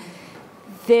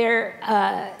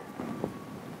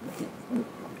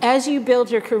 As you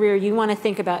build your career, you want to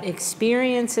think about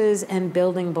experiences and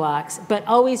building blocks, but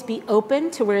always be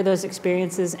open to where those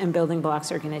experiences and building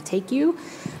blocks are going to take you.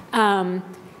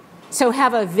 So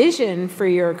have a vision for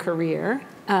your career.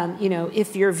 You know,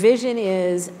 if your vision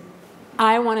is,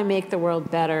 I want to make the world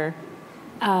better.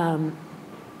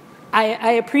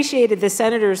 I appreciated the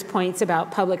senator's points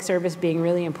about public service being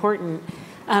really important.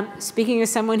 Speaking as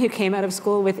someone who came out of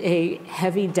school with a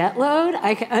heavy debt load,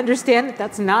 I can understand that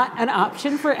that's not an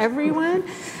option for everyone.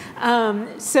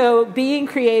 So being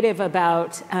creative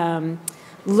about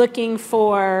looking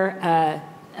for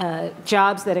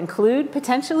jobs that include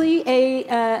potentially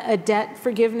a debt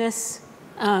forgiveness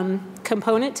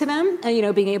component to them, you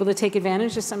know, being able to take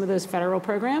advantage of some of those federal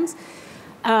programs.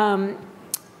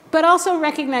 But also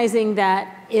recognizing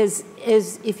that is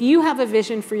if you have a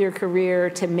vision for your career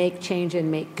to make change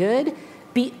and make good,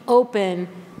 be open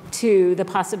to the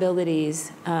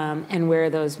possibilities and where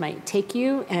those might take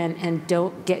you, and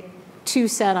don't get too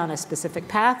set on a specific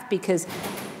path, because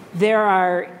there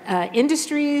are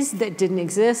industries that didn't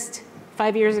exist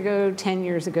 5 years ago, 10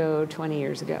 years ago, 20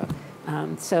 years ago.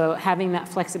 So having that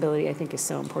flexibility, I think, is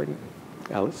so important.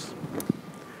 Alice?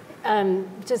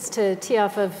 Just to tee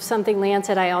off of something Liane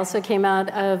said, I also came out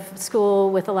of school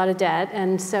with a lot of debt,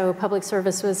 and so public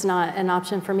service was not an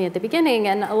option for me at the beginning.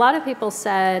 And a lot of people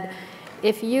said,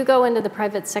 if you go into the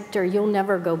private sector, you'll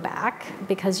never go back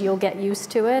because you'll get used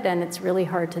to it, and it's really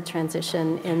hard to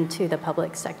transition into the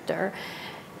public sector.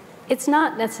 It's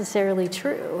not necessarily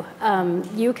true.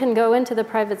 You can go into the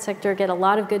private sector, get a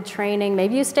lot of good training.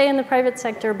 Maybe you stay in the private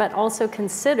sector, but also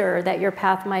consider that your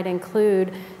path might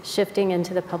include shifting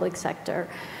into the public sector.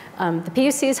 The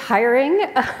PUC is hiring.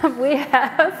 We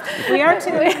are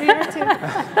too.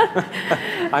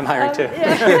 I'm hiring too.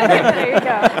 There you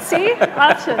go. See?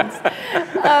 Options.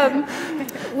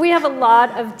 We have a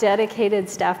lot of dedicated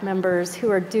staff members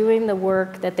who are doing the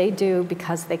work that they do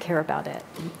because they care about it.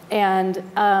 And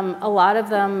a lot of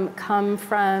them come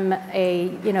from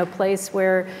a place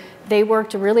where they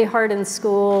worked really hard in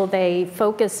school. They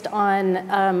focused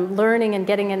on learning and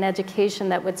getting an education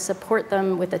that would support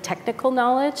them with the technical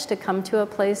knowledge to come to a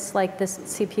place like this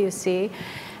CPUC.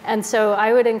 And so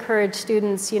I would encourage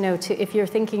students, if you're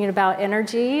thinking about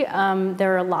energy,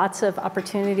 there are lots of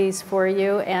opportunities for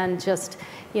you, and just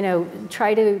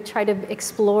try to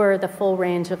explore the full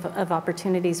range of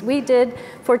opportunities. We did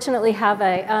fortunately have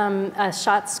a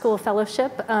SHOT School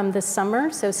Fellowship this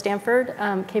summer. So Stanford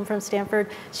came from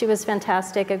Stanford. She was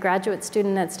fantastic, a graduate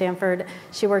student at Stanford.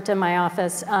 She worked in my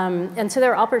office. And so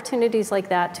there are opportunities like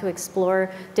that to explore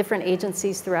different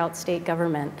agencies throughout state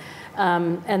government.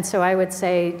 And so I would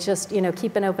say just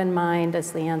keep an open mind,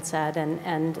 as Liane said,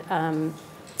 and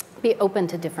be open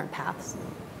to different paths.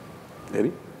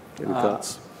 Eddie? Any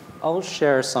thoughts? I'll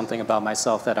share something about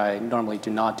myself that I normally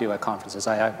do not do at conferences.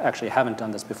 I actually haven't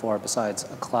done this before, besides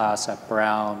a class at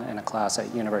Brown and a class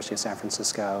at University of San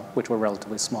Francisco, which were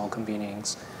relatively small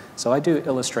convenings. So I do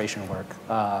illustration work.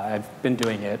 I've been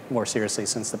doing it more seriously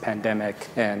since the pandemic,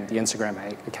 and the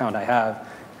Instagram account I have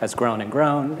has grown and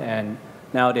grown. And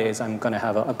nowadays, I'm going to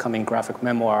have an upcoming graphic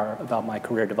memoir about my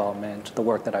career development, the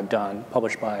work that I've done,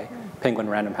 published by Penguin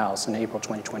Random House in April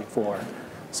 2024.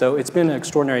 So it's been an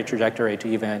extraordinary trajectory to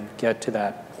even get to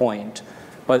that point.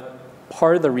 But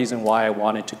part of the reason why I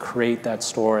wanted to create that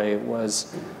story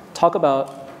was talk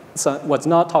about, what's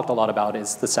not talked a lot about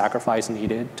is the sacrifice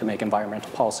needed to make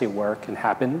environmental policy work and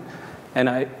happen. And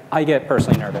I get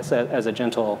personally nervous as a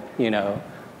gentle,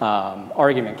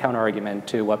 counter-argument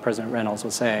to what President Reynolds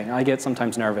was saying. I get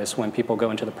sometimes nervous when people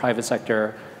go into the private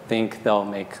sector, think they'll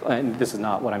make, and this is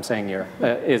not what I'm saying here,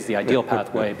 is the ideal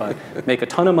pathway, but make a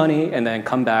ton of money and then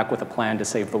come back with a plan to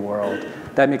save the world.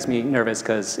 That makes me nervous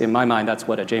because in my mind, that's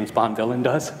what a James Bond villain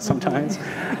does sometimes.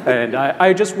 And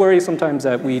I just worry sometimes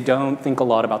that we don't think a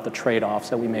lot about the trade-offs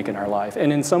that we make in our life.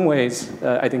 And in some ways,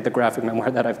 I think the graphic memoir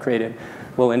that I've created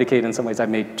will indicate in some ways I've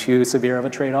made too severe of a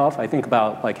trade-off. I think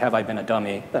about, have I been a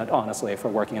dummy, that honestly, for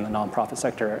working in the nonprofit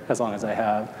sector as long as I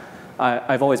have.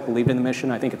 I've always believed in the mission.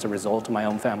 I think it's a result of my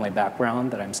own family background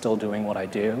that I'm still doing what I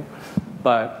do.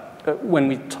 But when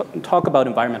we talk about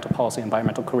environmental policy,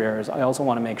 environmental careers, I also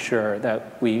want to make sure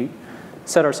that we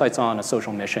set our sights on a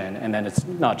social mission, and then it's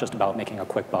not just about making a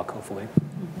quick buck, hopefully.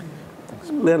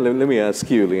 Liane, let me ask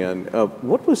you, Liane,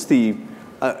 what was the,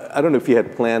 I don't know if you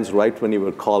had plans right when you were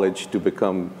at college to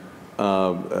become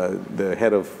the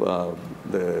head of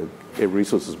the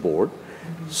Resources Board.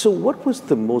 So what was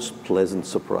the most pleasant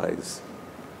surprise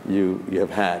you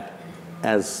have had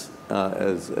as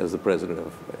the president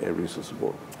of Air Resources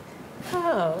Board?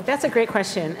 Oh, that's a great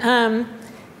question.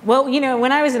 Well, you know,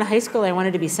 when I was in high school, I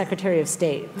wanted to be Secretary of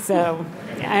State. So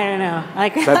I don't know.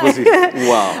 Like, that was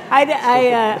wow.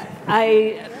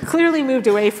 I clearly moved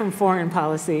away from foreign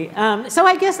policy. So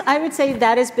I guess I would say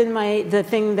that has been the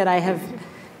thing that I have,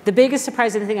 the biggest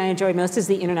surprise and the thing I enjoy most is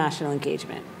the international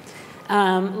engagement.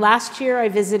 Last year, I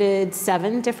visited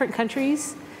 7 different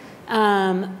countries.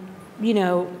 You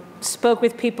know, spoke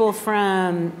with people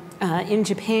from in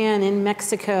Japan, in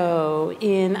Mexico,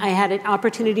 I had an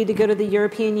opportunity to go to the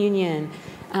European Union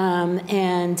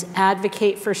and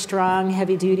advocate for strong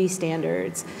heavy-duty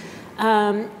standards.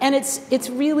 And it's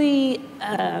really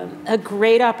a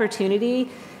great opportunity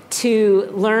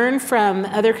to learn from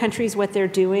other countries what they're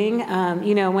doing.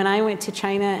 You know, when I went to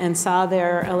China and saw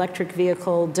their electric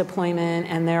vehicle deployment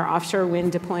and their offshore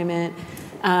wind deployment,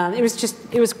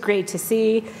 it was great to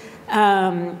see.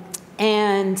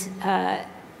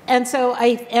 And so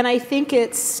I think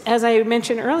it's, as I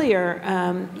mentioned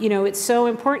earlier, you know, it's so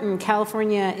important.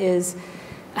 California is,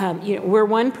 you know, we're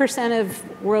 1%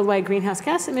 of worldwide greenhouse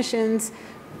gas emissions,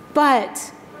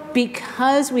 but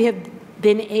because we have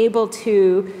been able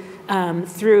to,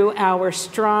 through our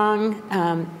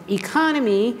strong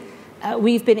economy,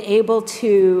 we've been able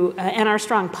to, and our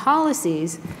strong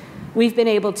policies, we've been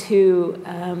able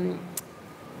to,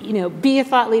 you know, be a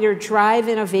thought leader, drive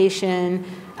innovation,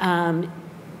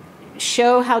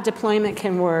 show how deployment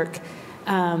can work,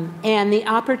 and the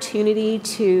opportunity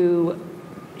to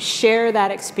share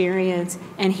that experience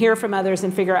and hear from others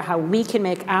and figure out how we can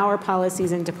make our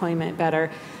policies and deployment better,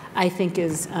 I think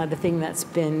is the thing that's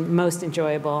been most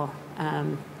enjoyable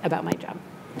about my job.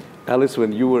 Alice,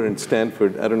 when you were in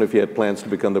Stanford, I don't know if you had plans to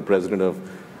become the president of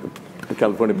the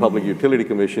California Public Utility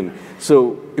Commission.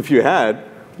 So if you had,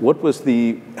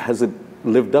 has it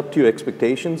lived up to your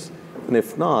expectations? And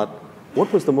if not,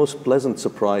 what was the most pleasant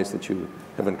surprise that you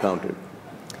have encountered?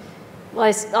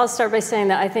 Well, I'll start by saying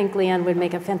that I think Liane would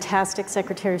make a fantastic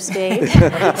Secretary of State.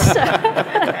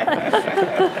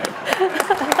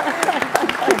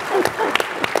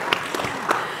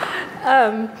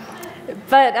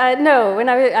 No, when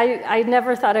I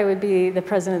never thought I would be the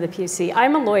president of the PUC.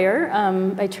 I'm a lawyer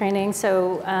by training,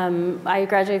 so I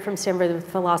graduated from Stanford with a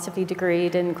philosophy degree,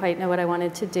 didn't quite know what I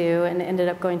wanted to do, and ended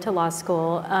up going to law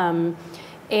school.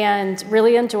 And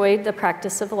really enjoyed the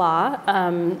practice of law,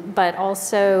 but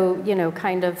also, you know,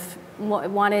 kind of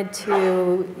wanted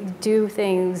to do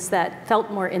things that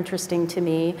felt more interesting to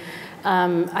me.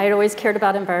 I had always cared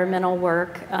about environmental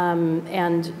work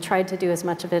and tried to do as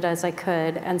much of it as I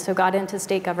could, and so got into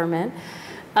state government.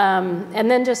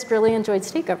 And then just really enjoyed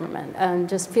state government and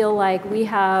just feel like we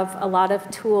have a lot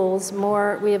of tools,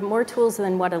 we have more tools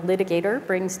than what a litigator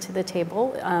brings to the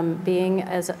table, being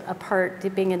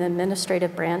an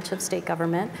administrative branch of state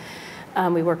government.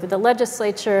 We work with the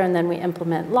legislature, and then we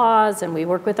implement laws, and we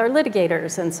work with our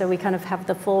litigators, and so we kind of have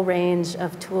the full range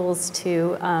of tools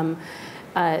to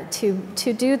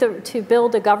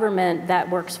build a government that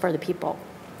works for the people.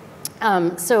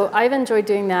 So I've enjoyed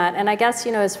doing that, and I guess,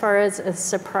 you know, as far as a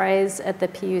surprise at the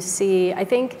PUC, I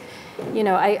think, you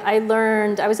know, I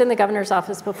was in the governor's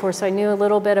office before, so I knew a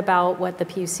little bit about what the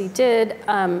PUC did.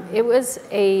 It was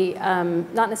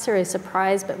not necessarily a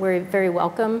surprise, but very, very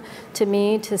welcome to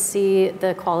me to see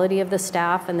the quality of the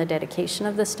staff and the dedication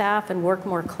of the staff and work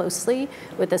more closely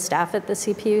with the staff at the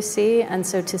CPUC. And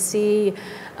so to see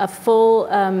a full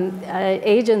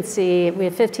agency, we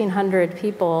have 1,500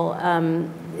 people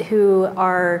who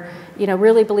are, you know,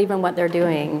 really believe in what they're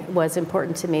doing was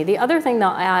important to me. The other thing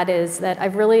I'll add is that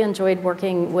I've really enjoyed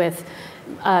working with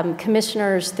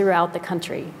commissioners throughout the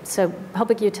country. So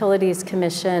Public Utilities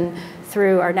Commission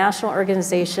through our national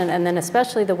organization, and then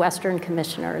especially the Western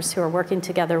commissioners who are working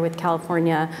together with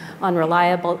California on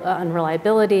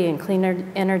reliability and cleaner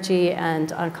energy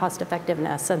and on cost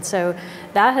effectiveness. And so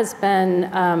that has been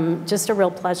just a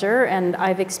real pleasure, and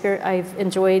I've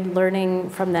enjoyed learning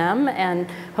from them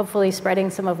and hopefully spreading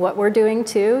some of what we're doing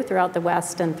too throughout the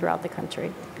West and throughout the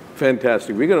country.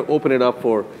 Fantastic. We're going to open it up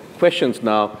for questions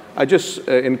now. I just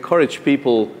encourage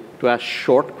people to ask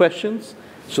short questions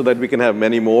so that we can have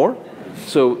many more.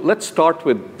 So let's start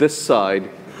with this side,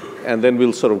 and then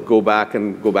we'll sort of go back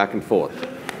and forth.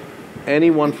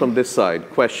 Anyone from this side?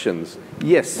 Questions?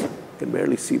 Yes. I can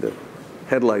barely see the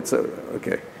headlights.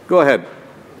 Okay. Go ahead.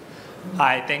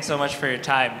 Hi. Thanks so much for your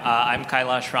time. I'm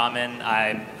Kailash Raman.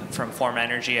 I'm from Form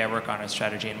Energy. I work on a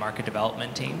strategy and market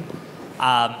development team.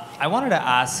 I wanted to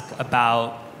ask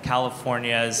about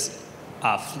California's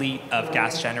fleet of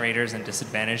gas generators in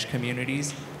disadvantaged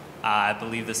communities. I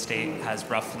believe the state has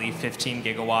roughly 15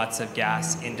 gigawatts of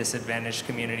gas in disadvantaged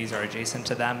communities or adjacent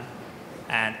to them.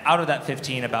 And out of that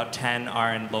 15, about 10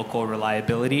 are in local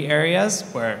reliability areas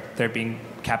where they're being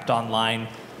kept online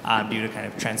due to kind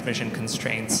of transmission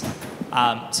constraints.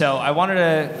 So I wanted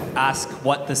to ask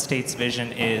what the state's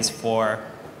vision is for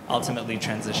ultimately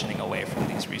transitioning away from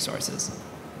these resources.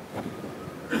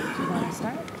 Do you want to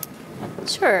start?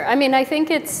 Sure. I mean, I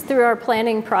think it's through our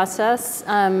planning process.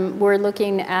 We're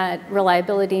looking at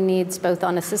reliability needs both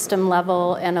on a system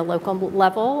level and a local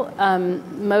level.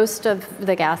 Most of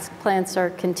the gas plants are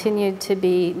continued to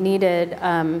be needed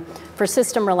for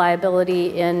system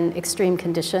reliability in extreme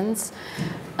conditions.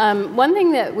 One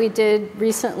thing that we did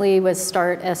recently was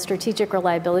start a strategic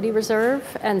reliability reserve.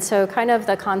 And so kind of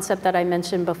the concept that I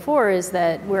mentioned before is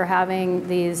that we're having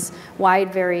these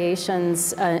wide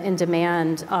variations in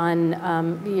demand on,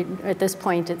 at this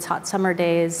point, it's hot summer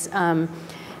days.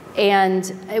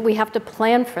 And we have to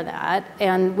plan for that.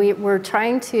 And we're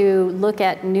trying to look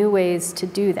at new ways to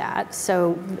do that.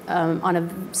 So on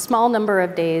a small number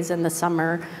of days in the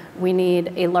summer, we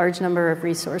need a large number of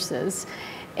resources.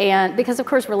 And because, of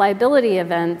course, reliability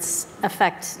events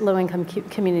affect low-income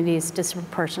communities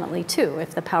disproportionately, too.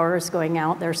 If the power is going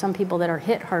out, there are some people that are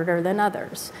hit harder than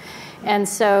others. And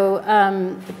so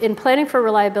in planning for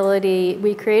reliability,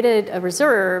 we created a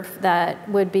reserve that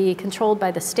would be controlled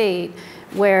by the state,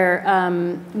 where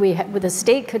the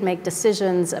state could make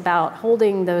decisions about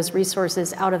holding those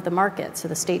resources out of the market. So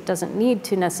the state doesn't need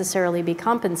to necessarily be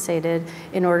compensated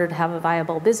in order to have a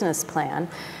viable business plan.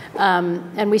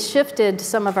 And we shifted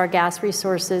some of our gas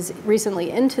resources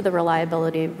recently into the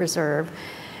reliability reserve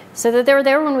so that they're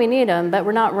there when we need them, but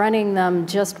we're not running them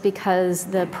just because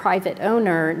the private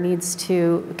owner needs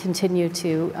to continue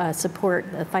to support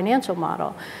the financial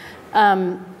model.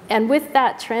 And with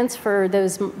that transfer,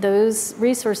 those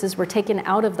resources were taken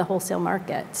out of the wholesale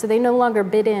market. So they no longer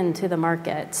bid into the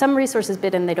market. Some resources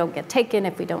bid in, they don't get taken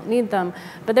if we don't need them,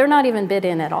 but they're not even bid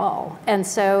in at all. And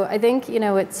so I think,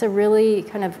 it's a really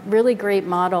really great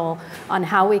model on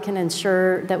how we can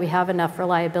ensure that we have enough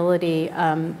reliability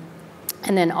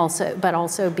and then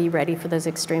also be ready for those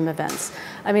extreme events.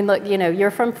 I mean, look, you're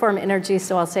from Form Energy,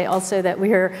 so I'll say also that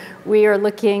we are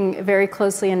looking very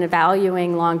closely and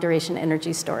evaluating long duration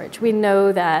energy storage. We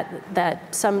know that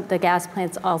the gas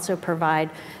plants also provide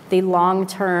the long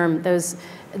term,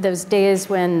 those days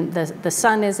when the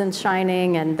sun isn't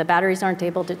shining and the batteries aren't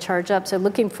able to charge up. So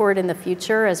looking forward in the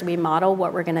future as we model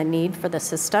what we're going to need for the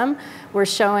system, we're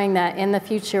showing that in the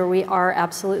future we are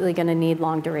absolutely going to need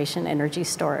long duration energy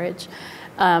storage.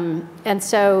 And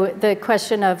so the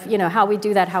question of how we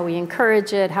do that, how we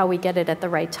encourage it, how we get it at the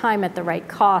right time, at the right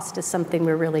cost is something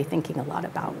we're really thinking a lot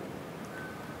about.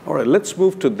 All right, let's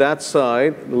move to that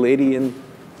side. The lady in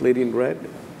red.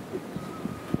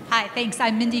 Hi, thanks.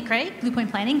 I'm Mindy Craig, Blue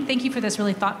Point Planning. Thank you for this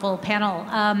really thoughtful panel.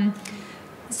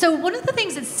 So one of the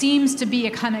things that seems to be a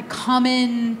kind of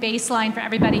common baseline for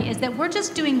everybody is that we're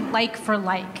just doing like for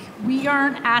like. We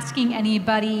aren't asking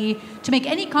anybody to make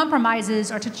any compromises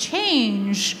or to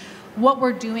change what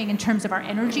we're doing in terms of our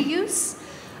energy use.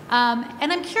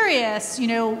 And I'm curious,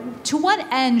 to what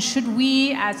end should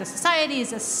we as a society,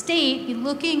 as a state, be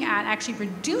looking at actually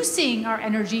reducing our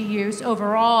energy use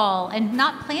overall and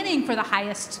not planning for the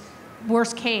highest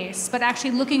worst case, but actually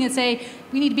looking and say,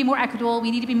 we need to be more equitable, we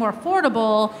need to be more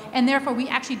affordable, and therefore we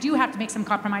actually do have to make some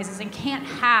compromises and can't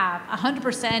have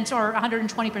 100% or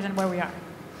 120% where we are.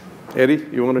 Eddie,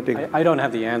 you want to take? I don't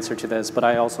have the answer to this, but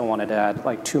I also wanted to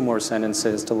add two more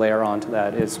sentences to layer on to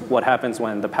that is what happens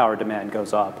when the power demand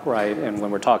goes up, right? And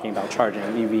when we're talking about charging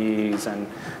EVs and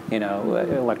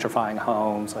electrifying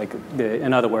homes,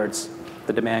 in other words,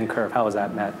 the demand curve, how is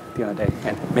that met the other day?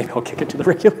 And maybe I'll kick it to the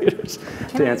regulators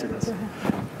to answer this.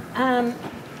 I'm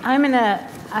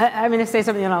gonna say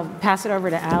something and I'll pass it over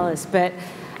to Alice, but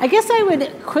I guess I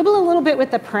would quibble a little bit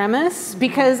with the premise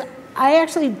because I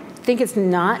actually think it's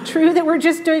not true that we're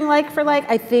just doing like for like.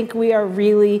 I think we are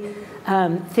really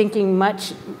thinking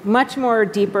much more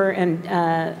deeper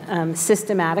and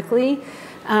systematically.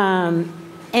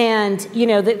 And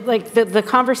the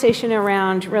conversation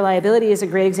around reliability is a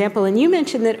great example. And you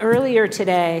mentioned that earlier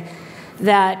today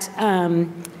that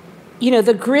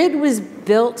the grid was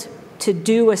built to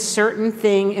do a certain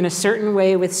thing in a certain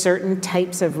way with certain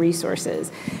types of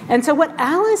resources. And so what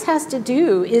Alice has to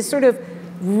do is sort of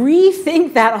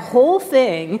rethink that whole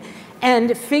thing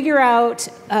and figure out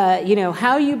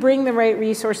how you bring the right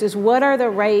resources, what are the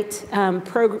right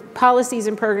policies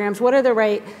and programs, what are the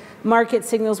right market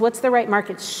signals, what's the right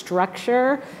market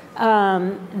structure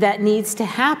that needs to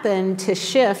happen to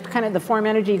shift. Kind of the Form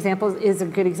Energy example is a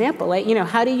good example. Like, you know,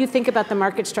 how do you think about the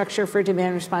market structure for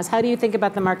demand response? How do you think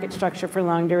about the market structure for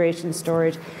long duration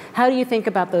storage? How do you think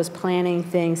about those planning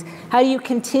things? How do you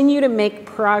continue to make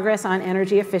progress on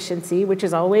energy efficiency, which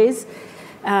is always,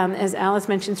 as Alice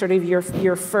mentioned, sort of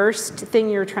your first thing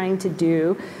you're trying to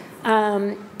do.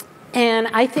 And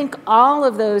I think all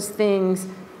of those things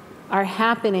are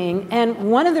happening. And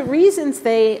one of the reasons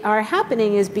they are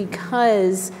happening is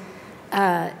because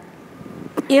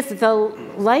if the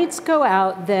lights go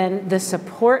out, then the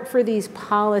support for these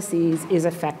policies is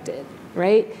affected,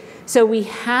 right? So we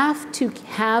have to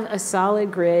have a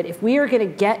solid grid. If we are going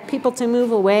to get people to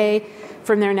move away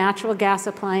from their natural gas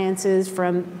appliances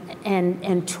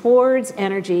and towards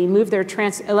energy, move their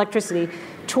electricity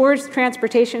towards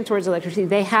transportation, towards electricity,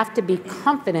 they have to be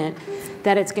confident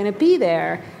that it's going to be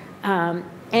there.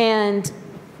 And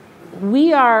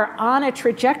we are on a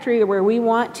trajectory where we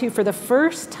want to, for the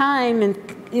first time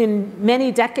in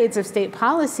many decades of state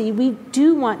policy, we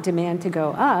do want demand to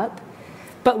go up,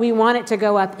 but we want it to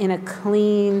go up in a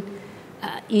clean,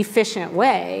 efficient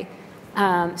way.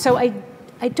 So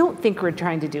I don't think we're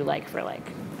trying to do like for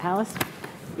like. Alice?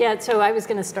 Yeah, so I was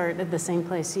going to start at the same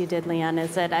place you did, Liane,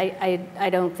 is that I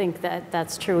don't think that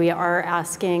that's true. We are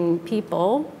asking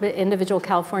people, individual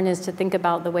Californians, to think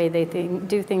about the way they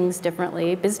do things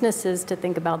differently, businesses to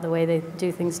think about the way they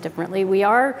do things differently.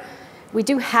 We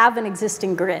do have an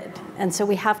existing grid, and so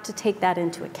we have to take that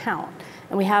into account.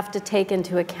 And we have to take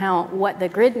into account what the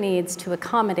grid needs to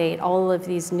accommodate all of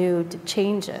these new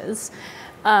changes.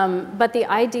 But the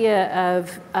idea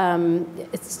of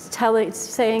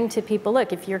saying to people,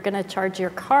 look, if you're going to charge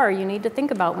your car, you need to think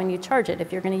about when you charge it.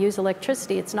 If you're going to use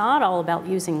electricity, it's not all about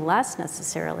using less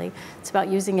necessarily. It's about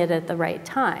using it at the right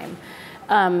time.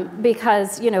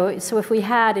 Because, you know, so if we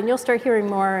had, and you'll start hearing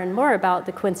more and more about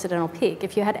the coincidental peak,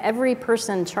 if you had every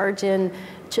person plug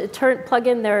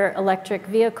in their electric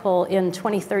vehicle in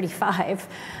 2035,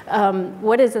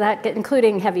 what does that get,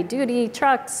 including heavy duty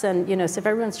trucks, and, you know, so if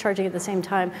everyone's charging at the same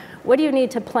time, what do you need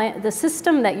to plan? The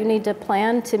system that you need to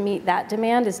plan to meet that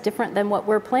demand is different than what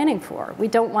we're planning for. We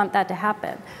don't want that to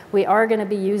happen. We are going to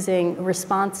be using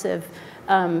responsive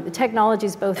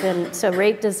technologies, both in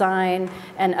rate design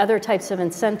and other types of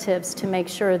incentives, to make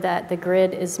sure that the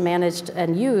grid is managed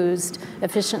and used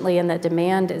efficiently and that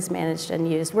demand is managed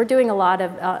and used. We're doing a lot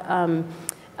of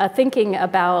thinking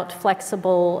about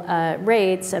flexible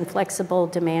rates and flexible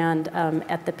demand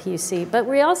at the PUC. But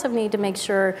we also need to make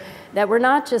sure that we're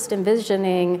not just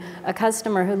envisioning a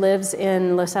customer who lives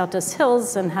in Los Altos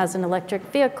Hills and has an electric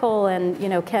vehicle and, you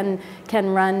know, can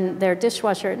run their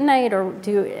dishwasher at night or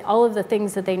do all of the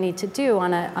things that they need to do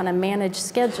on a managed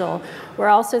schedule. We're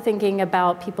also thinking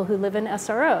about people who live in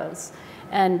SROs,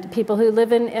 and people who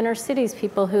live in inner cities,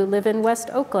 people who live in West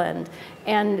Oakland,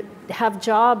 and have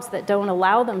jobs that don't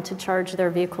allow them to charge their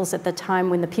vehicles at the time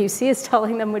when the PUC is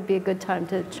telling them would be a good time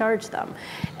to charge them.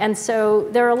 And so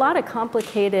there are a lot of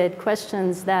complicated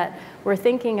questions that we're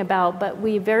thinking about, but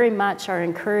we very much are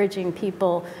encouraging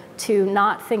people to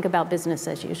not think about business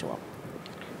as usual.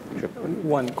 Sure.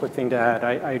 One quick thing to add,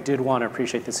 I did want to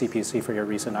appreciate the CPUC for your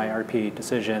recent IRP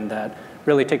decision that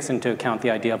really takes into account the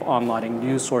idea of onlining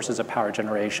new sources of power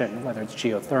generation, whether it's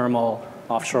geothermal,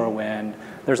 offshore wind.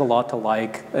 There's a lot to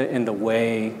like in the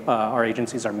way our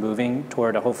agencies are moving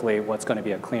toward hopefully what's going to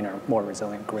be a cleaner, more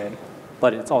resilient grid.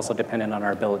 But it's also dependent on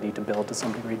our ability to build to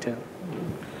some degree too.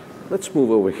 Let's move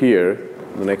over here.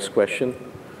 The next question.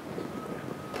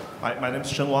 Hi, my name is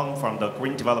Shen Wang from the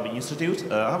Green Development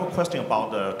Institute. I have a question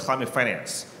about the climate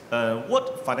finance.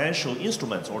 What financial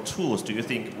instruments or tools do you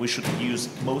think we should use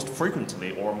most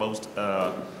frequently or most,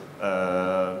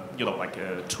 to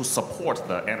support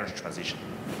the energy transition?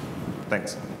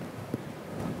 Thanks.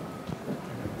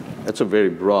 That's a very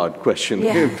broad question.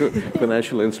 Yeah.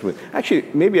 Financial instrument. Actually,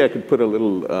 maybe I could put a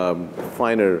little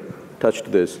finer touch to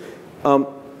this.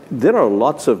 There are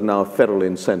lots of now federal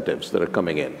incentives that are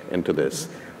coming into this.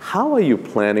 How are you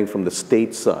planning from the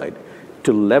state side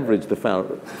to leverage the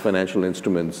financial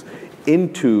instruments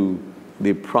into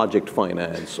the project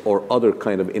finance or other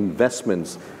kind of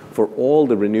investments for all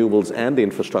the renewables and the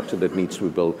infrastructure that needs to be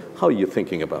built? How are you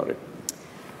thinking about it?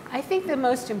 I think the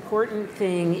most important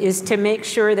thing is to make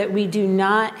sure that we do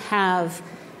not have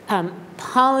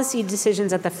policy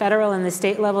decisions at the federal and the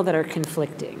state level that are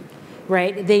conflicting.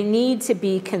 Right? They need to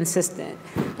be consistent.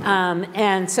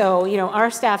 And so, you know, our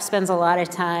staff spends a lot of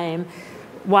time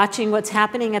watching what's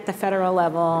happening at the federal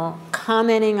level,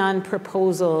 commenting on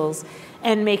proposals,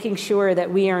 and making sure that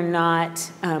we are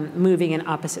not moving in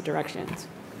opposite directions.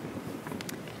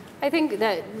 I think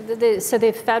that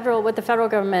what the federal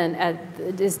government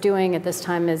is doing at this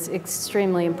time is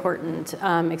extremely important,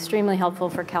 extremely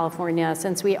helpful for California,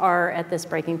 since we are at this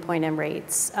breaking point in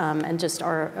rates and just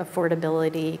our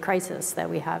affordability crisis that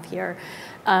we have here.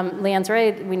 Liane's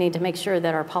right, we need to make sure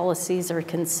that our policies are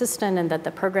consistent and that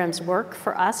the programs work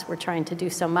for us. We're trying to do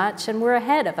so much, and we're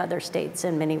ahead of other states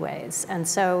in many ways. And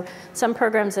so some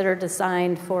programs that are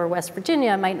designed for West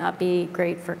Virginia might not be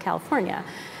great for California.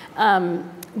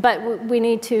 But we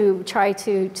need to try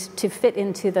to fit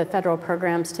into the federal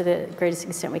programs to the greatest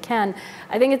extent we can.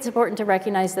 I think it's important to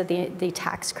recognize that the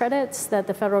tax credits that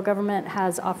the federal government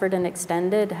has offered and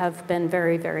extended have been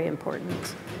very, very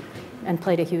important and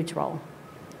played a huge role.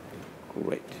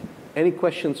 Great. Any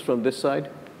questions from this side?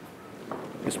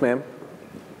 Yes, ma'am.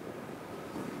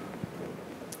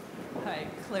 Hi,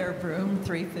 Claire Broom,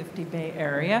 350 Bay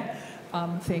Area.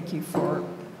 Thank you for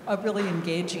a really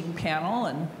engaging panel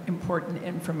and important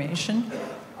information.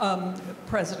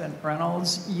 President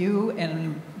Reynolds, you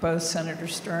and both Senator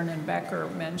Stern and Becker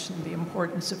mentioned the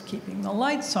importance of keeping the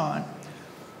lights on.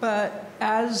 But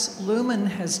as Lumen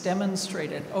has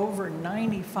demonstrated, over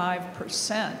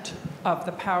 95% of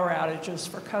the power outages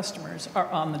for customers are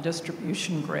on the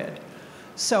distribution grid.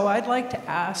 So I'd like to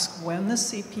ask when the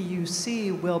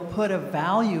CPUC will put a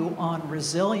value on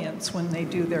resilience when they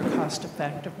do their cost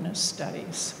effectiveness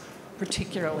studies,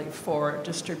 particularly for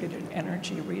distributed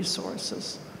energy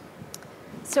resources.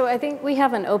 So I think we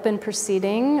have an open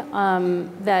proceeding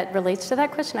that relates to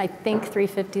that question. I think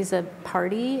 350 is a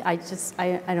party. I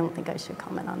don't think I should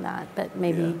comment on that, but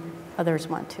maybe others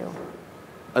want to.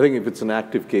 I think if it's an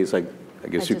active case, I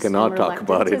guess you cannot talk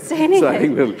about it. So I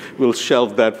think we'll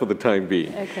shelve that for the time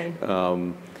being. Okay.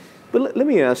 But let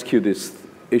me ask you this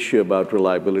issue about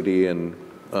reliability and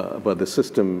about the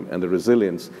system and the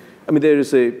resilience. I mean, there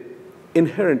is an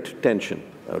inherent tension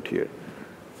out here.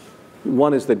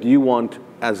 One is that you want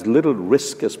as little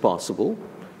risk as possible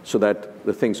so that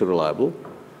the things are reliable.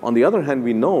 On the other hand,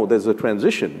 we know there's a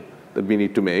transition that we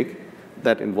need to make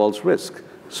that involves risk.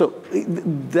 So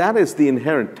that is the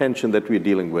inherent tension that we're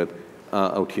dealing with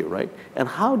out here, right? And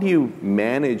how do you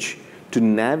manage to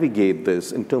navigate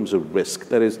this in terms of risk?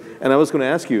 That is, and I was going to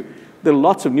ask you, there are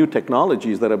lots of new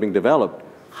technologies that are being developed.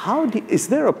 Is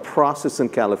there a process in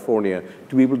California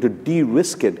to be able to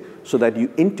de-risk it so that you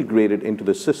integrate it into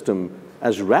the system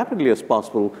as rapidly as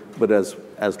possible, but as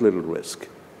little risk?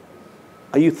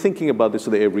 Are you thinking about this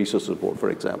with the Air Resources Board, for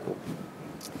example?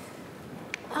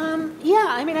 Yeah,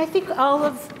 I mean, I think all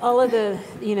of the,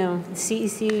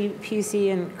 CEC,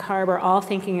 PUC, and CARB are all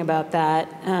thinking about that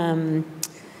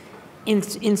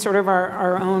in sort of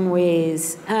our own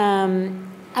ways.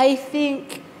 I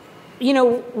think,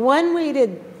 one way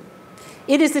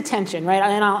it is the tension, right?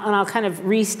 And I'll kind of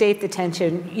restate the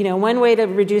tension. One way to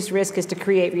reduce risk is to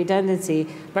create redundancy,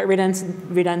 but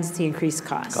redundancy increases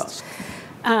cost.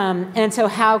 And so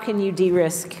how can you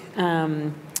de-risk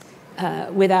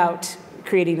without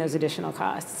creating those additional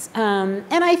costs? And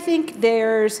I think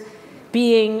there's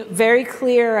being very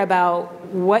clear about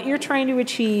what you're trying to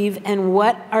achieve and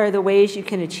what are the ways you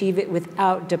can achieve it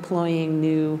without deploying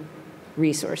new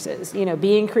resources.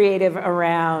 Being creative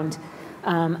around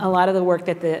a lot of the work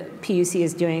that the PUC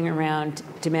is doing around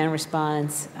demand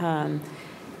response and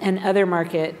other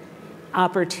market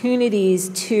opportunities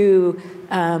to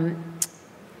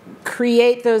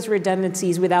create those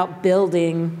redundancies without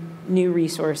building new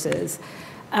resources.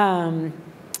 And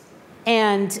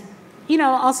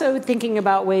also thinking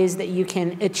about ways that you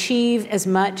can achieve as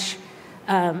much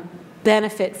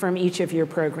benefit from each of your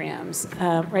programs,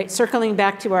 right? Circling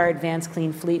back to our advanced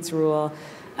clean fleets rule,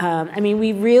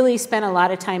 we really spent a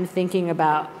lot of time thinking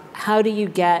about how do you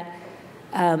get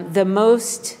the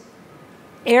most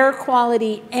air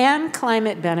quality and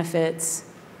climate benefits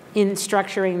in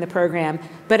structuring the program,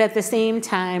 but at the same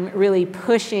time really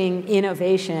pushing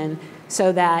innovation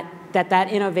so that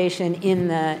innovation in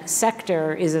the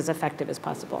sector is as effective as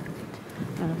possible.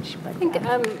 I think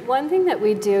one thing that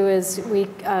we do is we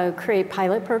create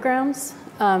pilot programs.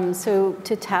 So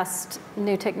to test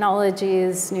new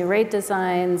technologies, new rate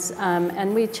designs,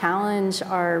 and we challenge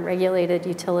our regulated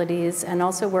utilities and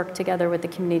also work together with the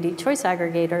community choice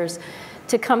aggregators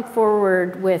to come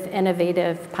forward with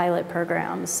innovative pilot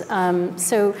programs.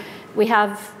 So we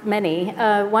have many.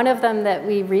 One of them that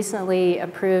we recently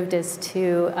approved is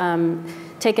to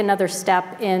take another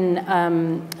step in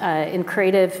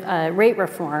creative rate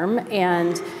reform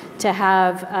and to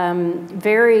have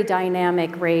very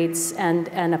dynamic rates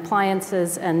and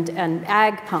appliances and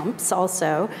ag pumps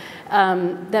also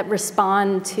that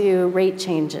respond to rate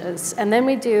changes. And then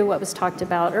we do what was talked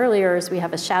about earlier is we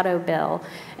have a shadow bill.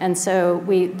 And so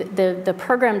the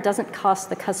program doesn't cost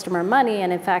the customer money,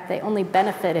 and in fact, they only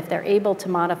benefit if they're able to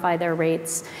modify their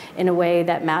rates in a way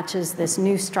that matches this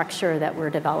new structure that we're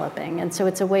developing. And so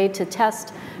it's a way to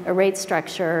test a rate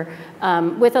structure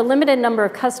with a limited number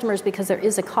of customers because there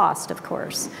is a cost, of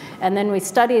course. And then we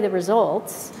study the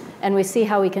results, and we see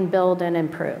how we can build and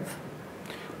improve.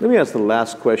 Let me ask the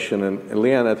last question, and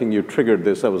Liane, I think you triggered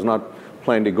this. I was not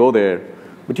planning to go there,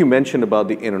 but you mentioned about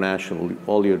the international,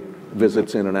 all your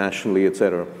visits internationally, et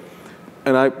cetera.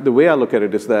 And the way I look at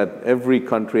it is that every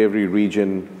country, every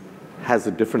region has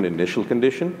a different initial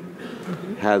condition,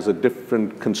 has a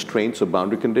different constraints or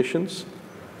boundary conditions.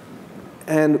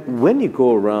 And when you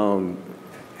go around,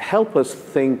 help us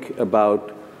think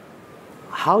about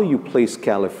how you place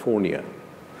California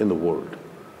in the world.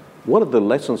 What are the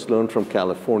lessons learned from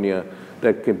California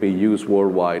that can be used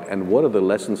worldwide, and what are the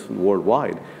lessons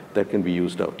worldwide that can be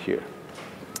used out here?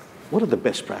 What are the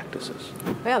best practices?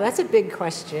 Well, that's a big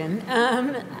question.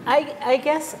 I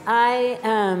guess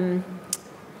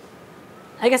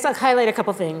I'll highlight a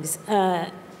couple things.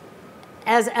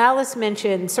 As Alice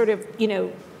mentioned, sort of,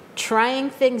 trying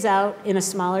things out in a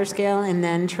smaller scale and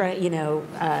then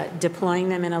deploying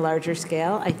them in a larger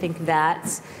scale. I think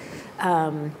that's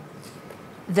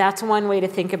one way to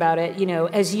think about it.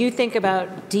 As you think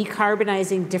about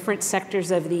decarbonizing different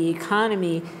sectors of the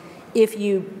economy, if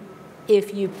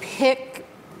you pick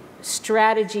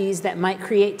strategies that might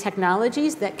create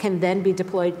technologies that can then be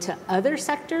deployed to other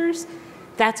sectors,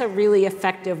 that's a really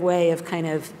effective way of kind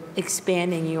of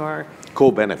expanding your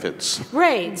co-benefits.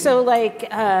 Right. So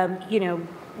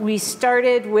we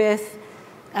started with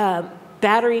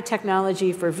battery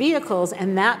technology for vehicles,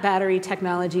 and that battery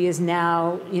technology is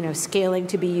now, scaling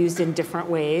to be used in different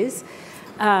ways.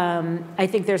 I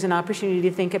think there's an opportunity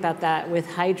to think about that with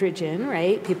hydrogen,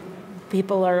 right?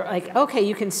 People are like, okay,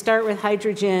 you can start with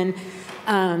hydrogen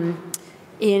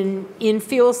in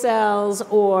fuel cells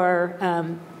or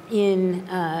in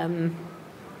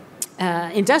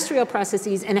industrial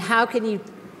processes, and how can you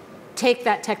take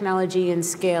that technology and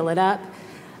scale it up?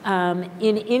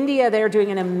 In India, they're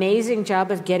doing an amazing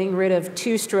job of getting rid of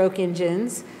two-stroke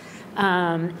engines,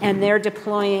 and they're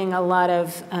deploying a lot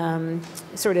of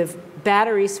sort of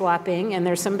battery swapping, and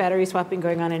there's some battery swapping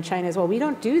going on in China as well. We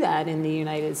don't do that in the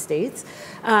United States.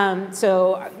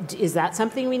 So is that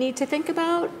something we need to think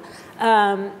about?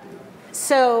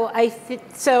 So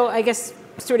I guess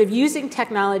sort of using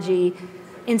technology,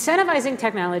 incentivizing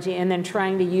technology, and then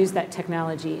trying to use that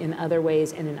technology in other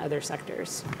ways and in other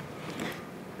sectors.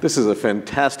 This is a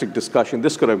fantastic discussion.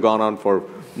 This could have gone on for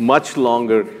much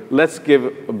longer. Let's give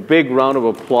a big round of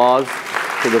applause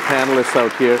to the panelists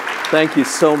out here. Thank you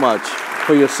so much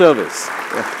for your service.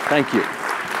 Thank you.